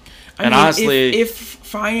 so. Honestly, if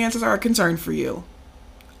finances are a concern for you,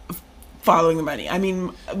 following the money. I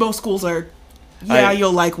mean, most schools are Yeah,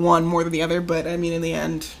 you'll like one more than the other, but I mean, in the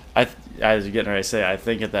end, as you're getting ready to say, I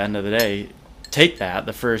think at the end of the day, take that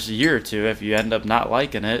the first year or two. If you end up not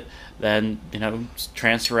liking it, then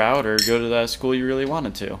transfer out or go to that school you really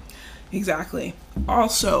wanted to. Exactly.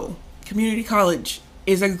 Also, community college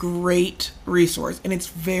is a great resource, and it's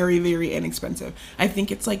very, very inexpensive. I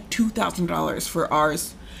think it's like $2,000 for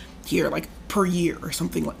ours here, like per year or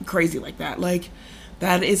something like crazy like that. Like,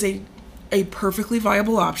 that is a perfectly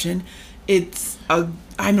viable option. It's I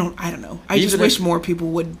don't know. I just wish more people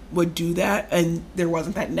would do that, and there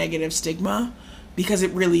wasn't that negative stigma, because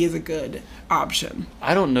it really is a good option.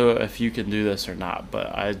 I don't know if you can do this or not,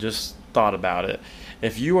 but I just thought about it.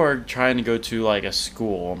 If you are trying to go to like a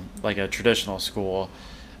school, like a traditional school,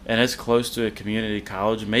 and it's close to a community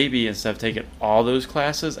college, maybe instead of taking all those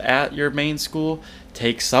classes at your main school,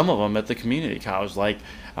 take some of them at the community college. Like,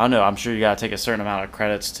 I don't know, I'm sure you got to take a certain amount of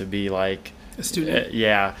credits to be like a student.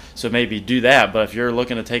 Yeah, so maybe do that. But if you're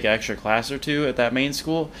looking to take an extra class or two at that main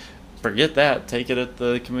school, forget that. Take it at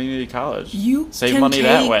the community college. You save money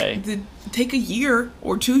that way. Take a year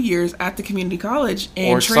or 2 years at the community college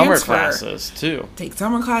and or transfer. Summer classes too. Take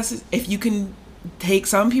summer classes if you can. Take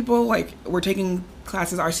some people, like, we're taking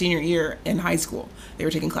classes our senior year in high school. They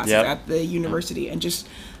were taking classes at the university, and just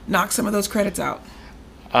knock some of those credits out.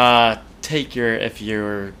 If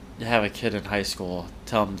you have a kid in high school,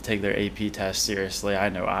 tell them to take their AP test seriously. I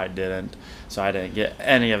know I didn't, so I didn't get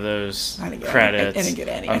any of those credits. I didn't get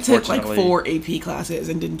any. I took like 4 AP classes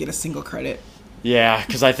and didn't get a single credit. Yeah,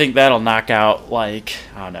 because I think that'll knock out, like,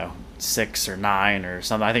 I don't know, 6 or 9 or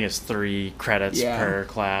something. I think it's 3 credits per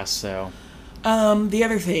class. So, the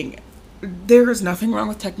other thing, there is nothing wrong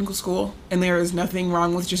with technical school, and there is nothing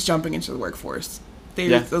wrong with just jumping into the workforce.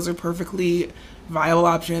 Those are perfectly viable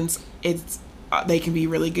options. They can be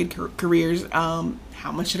really good careers.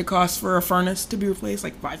 How much should it cost for a furnace to be replaced?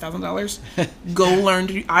 Like $5,000? Go learn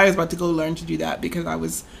to do. I was about to go learn to do that because I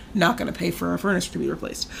was not going to pay for a furnace to be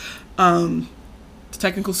replaced.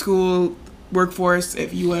 Technical school, workforce,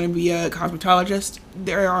 if you want to be a cosmetologist,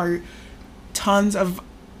 there are tons of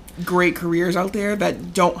great careers out there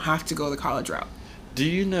that don't have to go the college route. Do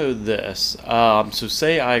you know this? So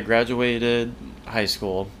say I graduated high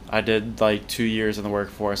school. I did like 2 years in the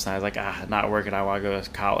workforce, and I was like, not working. I want to go to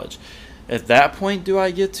college. At that point, do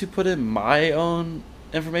I get to put in my own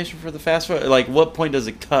information for the FAFSA? Like, what point does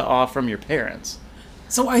it cut off from your parents?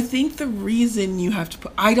 So I think the reason you have to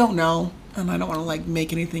put, I don't know, and I don't want to like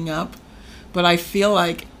make anything up, but I feel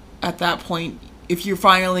like at that point, if you're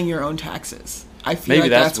filing your own taxes, I feel maybe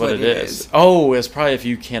like that's what it is. Oh, it's probably if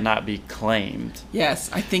you cannot be claimed. Yes,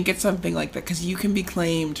 I think it's something like that, because you can be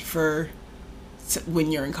claimed for,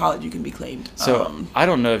 when you're in college, you can be claimed. So I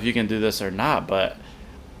don't know if you can do this or not, but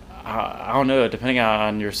I don't know. Depending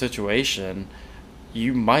on your situation,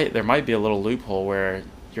 there might be a little loophole where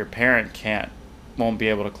your parent won't be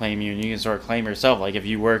able to claim you, and you can sort of claim yourself. Like if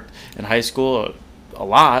you worked in high school a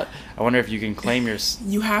lot, I wonder if you can claim yourself.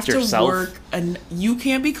 You have to work, and you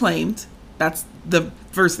can't be claimed. That's the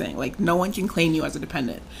first thing. Like, no one can claim you as a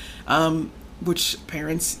dependent, which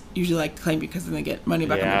parents usually like to claim because then they get money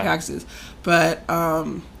back on their taxes. But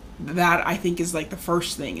that, I think, is like the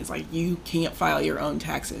first thing, is like you can't file your own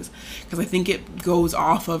taxes, because I think it goes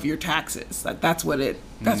off of your taxes. That's what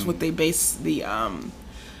they base the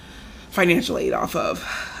financial aid off of.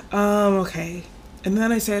 Okay. And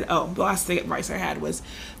then I said, the last thing advice I had was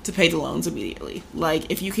to pay the loans immediately.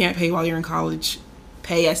 Like, if you can't pay while you're in college,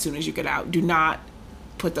 pay as soon as you get out. Do not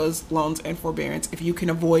put those loans in forbearance. If you can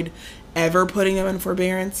avoid ever putting them in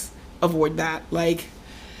forbearance, avoid that. Like,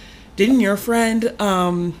 didn't your friend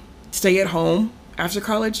stay at home after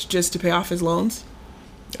college just to pay off his loans?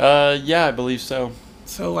 Yeah, I believe so.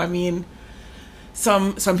 So, I mean,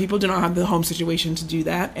 some people do not have the home situation to do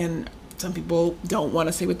that, and some people don't want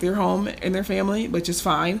to stay with their home and their family, which is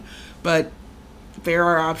fine. But there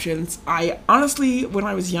are options. I honestly, when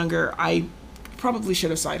I was younger, I probably should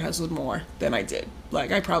have side hustled more than I did.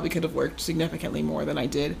 Like, I probably could have worked significantly more than I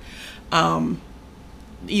did.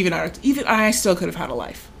 Even I still could have had a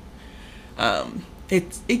life. I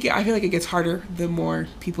feel like it gets harder the more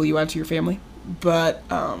people you add to your family, but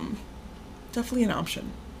definitely an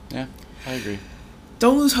option. Yeah, I agree.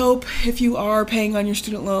 Don't lose hope if you are paying on your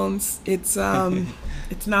student loans. It's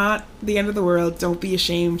it's not the end of the world. Don't be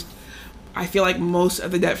ashamed. I feel like most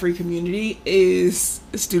of the debt-free community is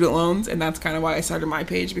student loans, and that's kind of why I started my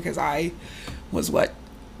page, because I was,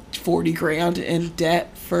 $40,000 in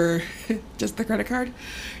debt for just the credit card.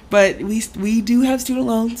 But at least we do have student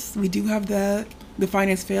loans. We do have the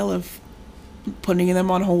finance fail of putting them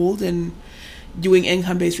on hold and doing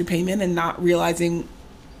income-based repayment and not realizing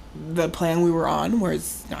the plan we were on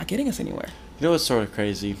was not getting us anywhere. You know what's sort of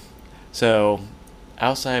crazy? So,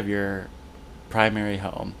 outside of your primary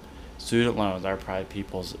home, student loans are probably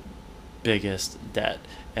people's biggest debt.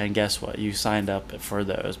 And guess what? You signed up for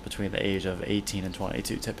those between the age of 18 and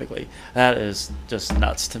 22 typically. That is just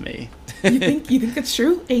nuts to me. You think that's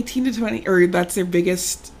true? 18 to 20, or that's their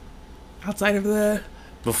biggest outside of the...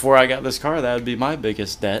 Before I got this car, that would be my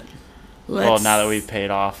biggest debt. Well, now that we've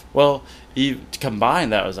paid off. Well,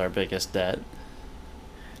 combined, that was our biggest debt.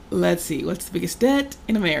 Let's see. What's the biggest debt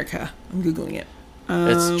in America? I'm Googling it.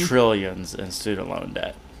 It's trillions in student loan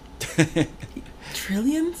debt.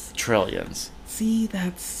 Trillions? Trillions. See,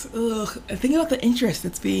 that's... Ugh. Think about the interest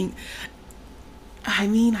that's being... I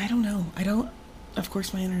mean, I don't know. Of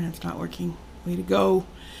course, my internet's not working. Way to go.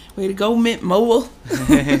 Way to go, Mint Mobile.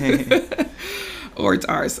 Or it's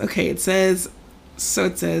ours. Okay, it says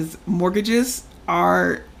mortgages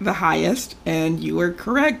are the highest, and you are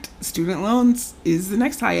correct. Student loans is the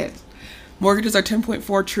next highest. Mortgages are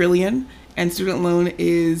 10.4 trillion, and student loan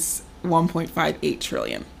is 1.58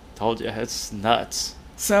 trillion. Told you, it's nuts.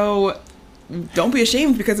 So don't be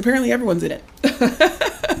ashamed, because apparently everyone's in it.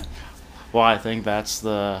 Well, I think that's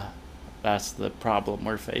the problem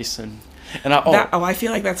we're facing. And I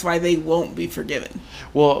feel like that's why they won't be forgiven.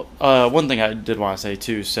 Well, one thing I did want to say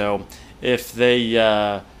too. So if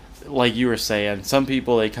they, like you were saying, some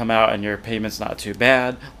people, they come out and your payment's not too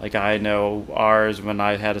bad. Like I know ours, when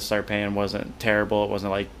I had to start paying, wasn't terrible. It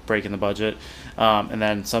wasn't like breaking the budget. And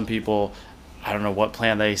then some people, I don't know what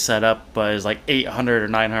plan they set up, but it's like $800 or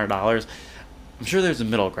 $900. I'm sure there's a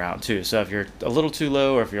middle ground too. So if you're a little too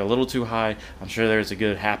low or if you're a little too high, I'm sure there's a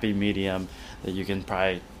good happy medium that you can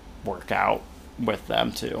probably work out with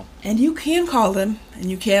them too. And you can call them and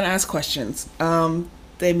you can ask questions.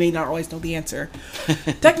 They may not always know the answer.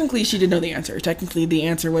 Technically, she did know the answer. Technically, the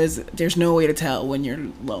answer was there's no way to tell when your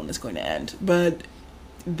loan is going to end. But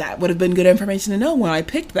that would have been good information to know when I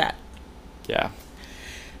picked that. Yeah.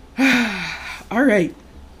 All right.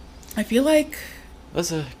 I feel like...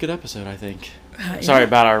 That's a good episode, I think. Yeah. Sorry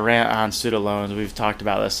about our rant on student loans. We've talked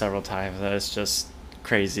about this several times. And it's just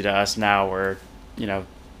crazy to us now. We're,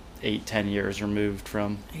 8-10 years removed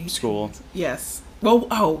from school. Yes.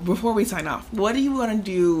 Well, before we sign off, what do you want to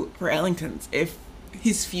do for Ellington's, if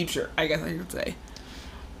his future, I guess I should say?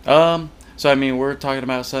 So, we're talking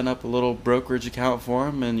about setting up a little brokerage account for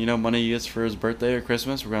him, and, money he gets for his birthday or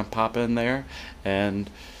Christmas, we're going to pop in there, and,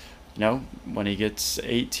 when he gets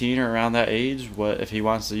 18 or around that age, if he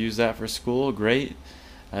wants to use that for school, great.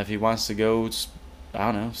 If he wants to go,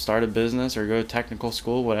 start a business or go to technical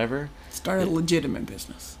school, whatever. Start a legitimate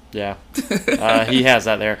business. Yeah. He has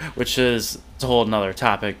that there, which is a whole nother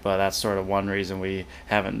topic, but that's sort of one reason we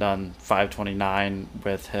haven't done 529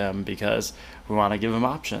 with him, because we want to give him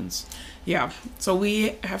options. Yeah. So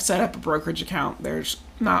we have set up a brokerage account. There's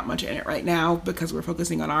not much in it right now because we're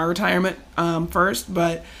focusing on our retirement first,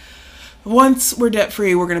 but once we're debt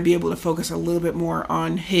free, we're going to be able to focus a little bit more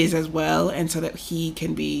on his as well, and so that he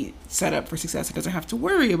can be set up for success and doesn't have to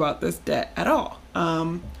worry about this debt at all.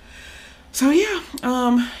 So yeah,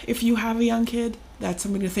 if you have a young kid, that's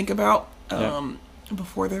something to think about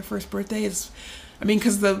before their first birthday.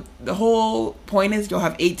 Because the whole point is you'll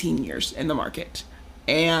have 18 years in the market,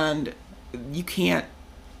 and you can't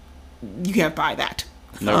buy that.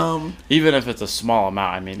 Nope. Even if it's a small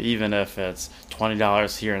amount, even if it's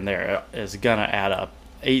 $20 here and there, it's gonna add up.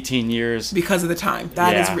 18 years because of the time.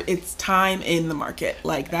 It's time in the market.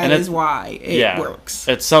 That is why it works.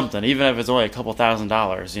 It's something. Even if it's only a couple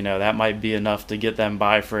 $1,000s, that might be enough to get them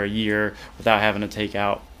by for a year without having to take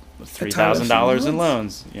out $3,000 in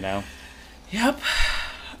loans. Yep.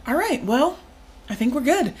 All right. Well, I think we're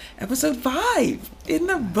good. Episode 5 in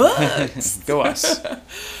the books. Go us.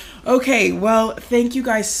 Okay, well, thank you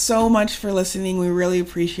guys so much for listening. We really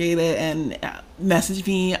appreciate it. And message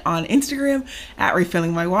me on Instagram at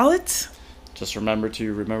Refilling My Wallet. Just remember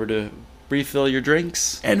to refill your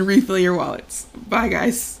drinks. And refill your wallets. Bye,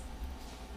 guys.